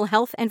optimal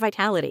health and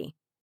vitality.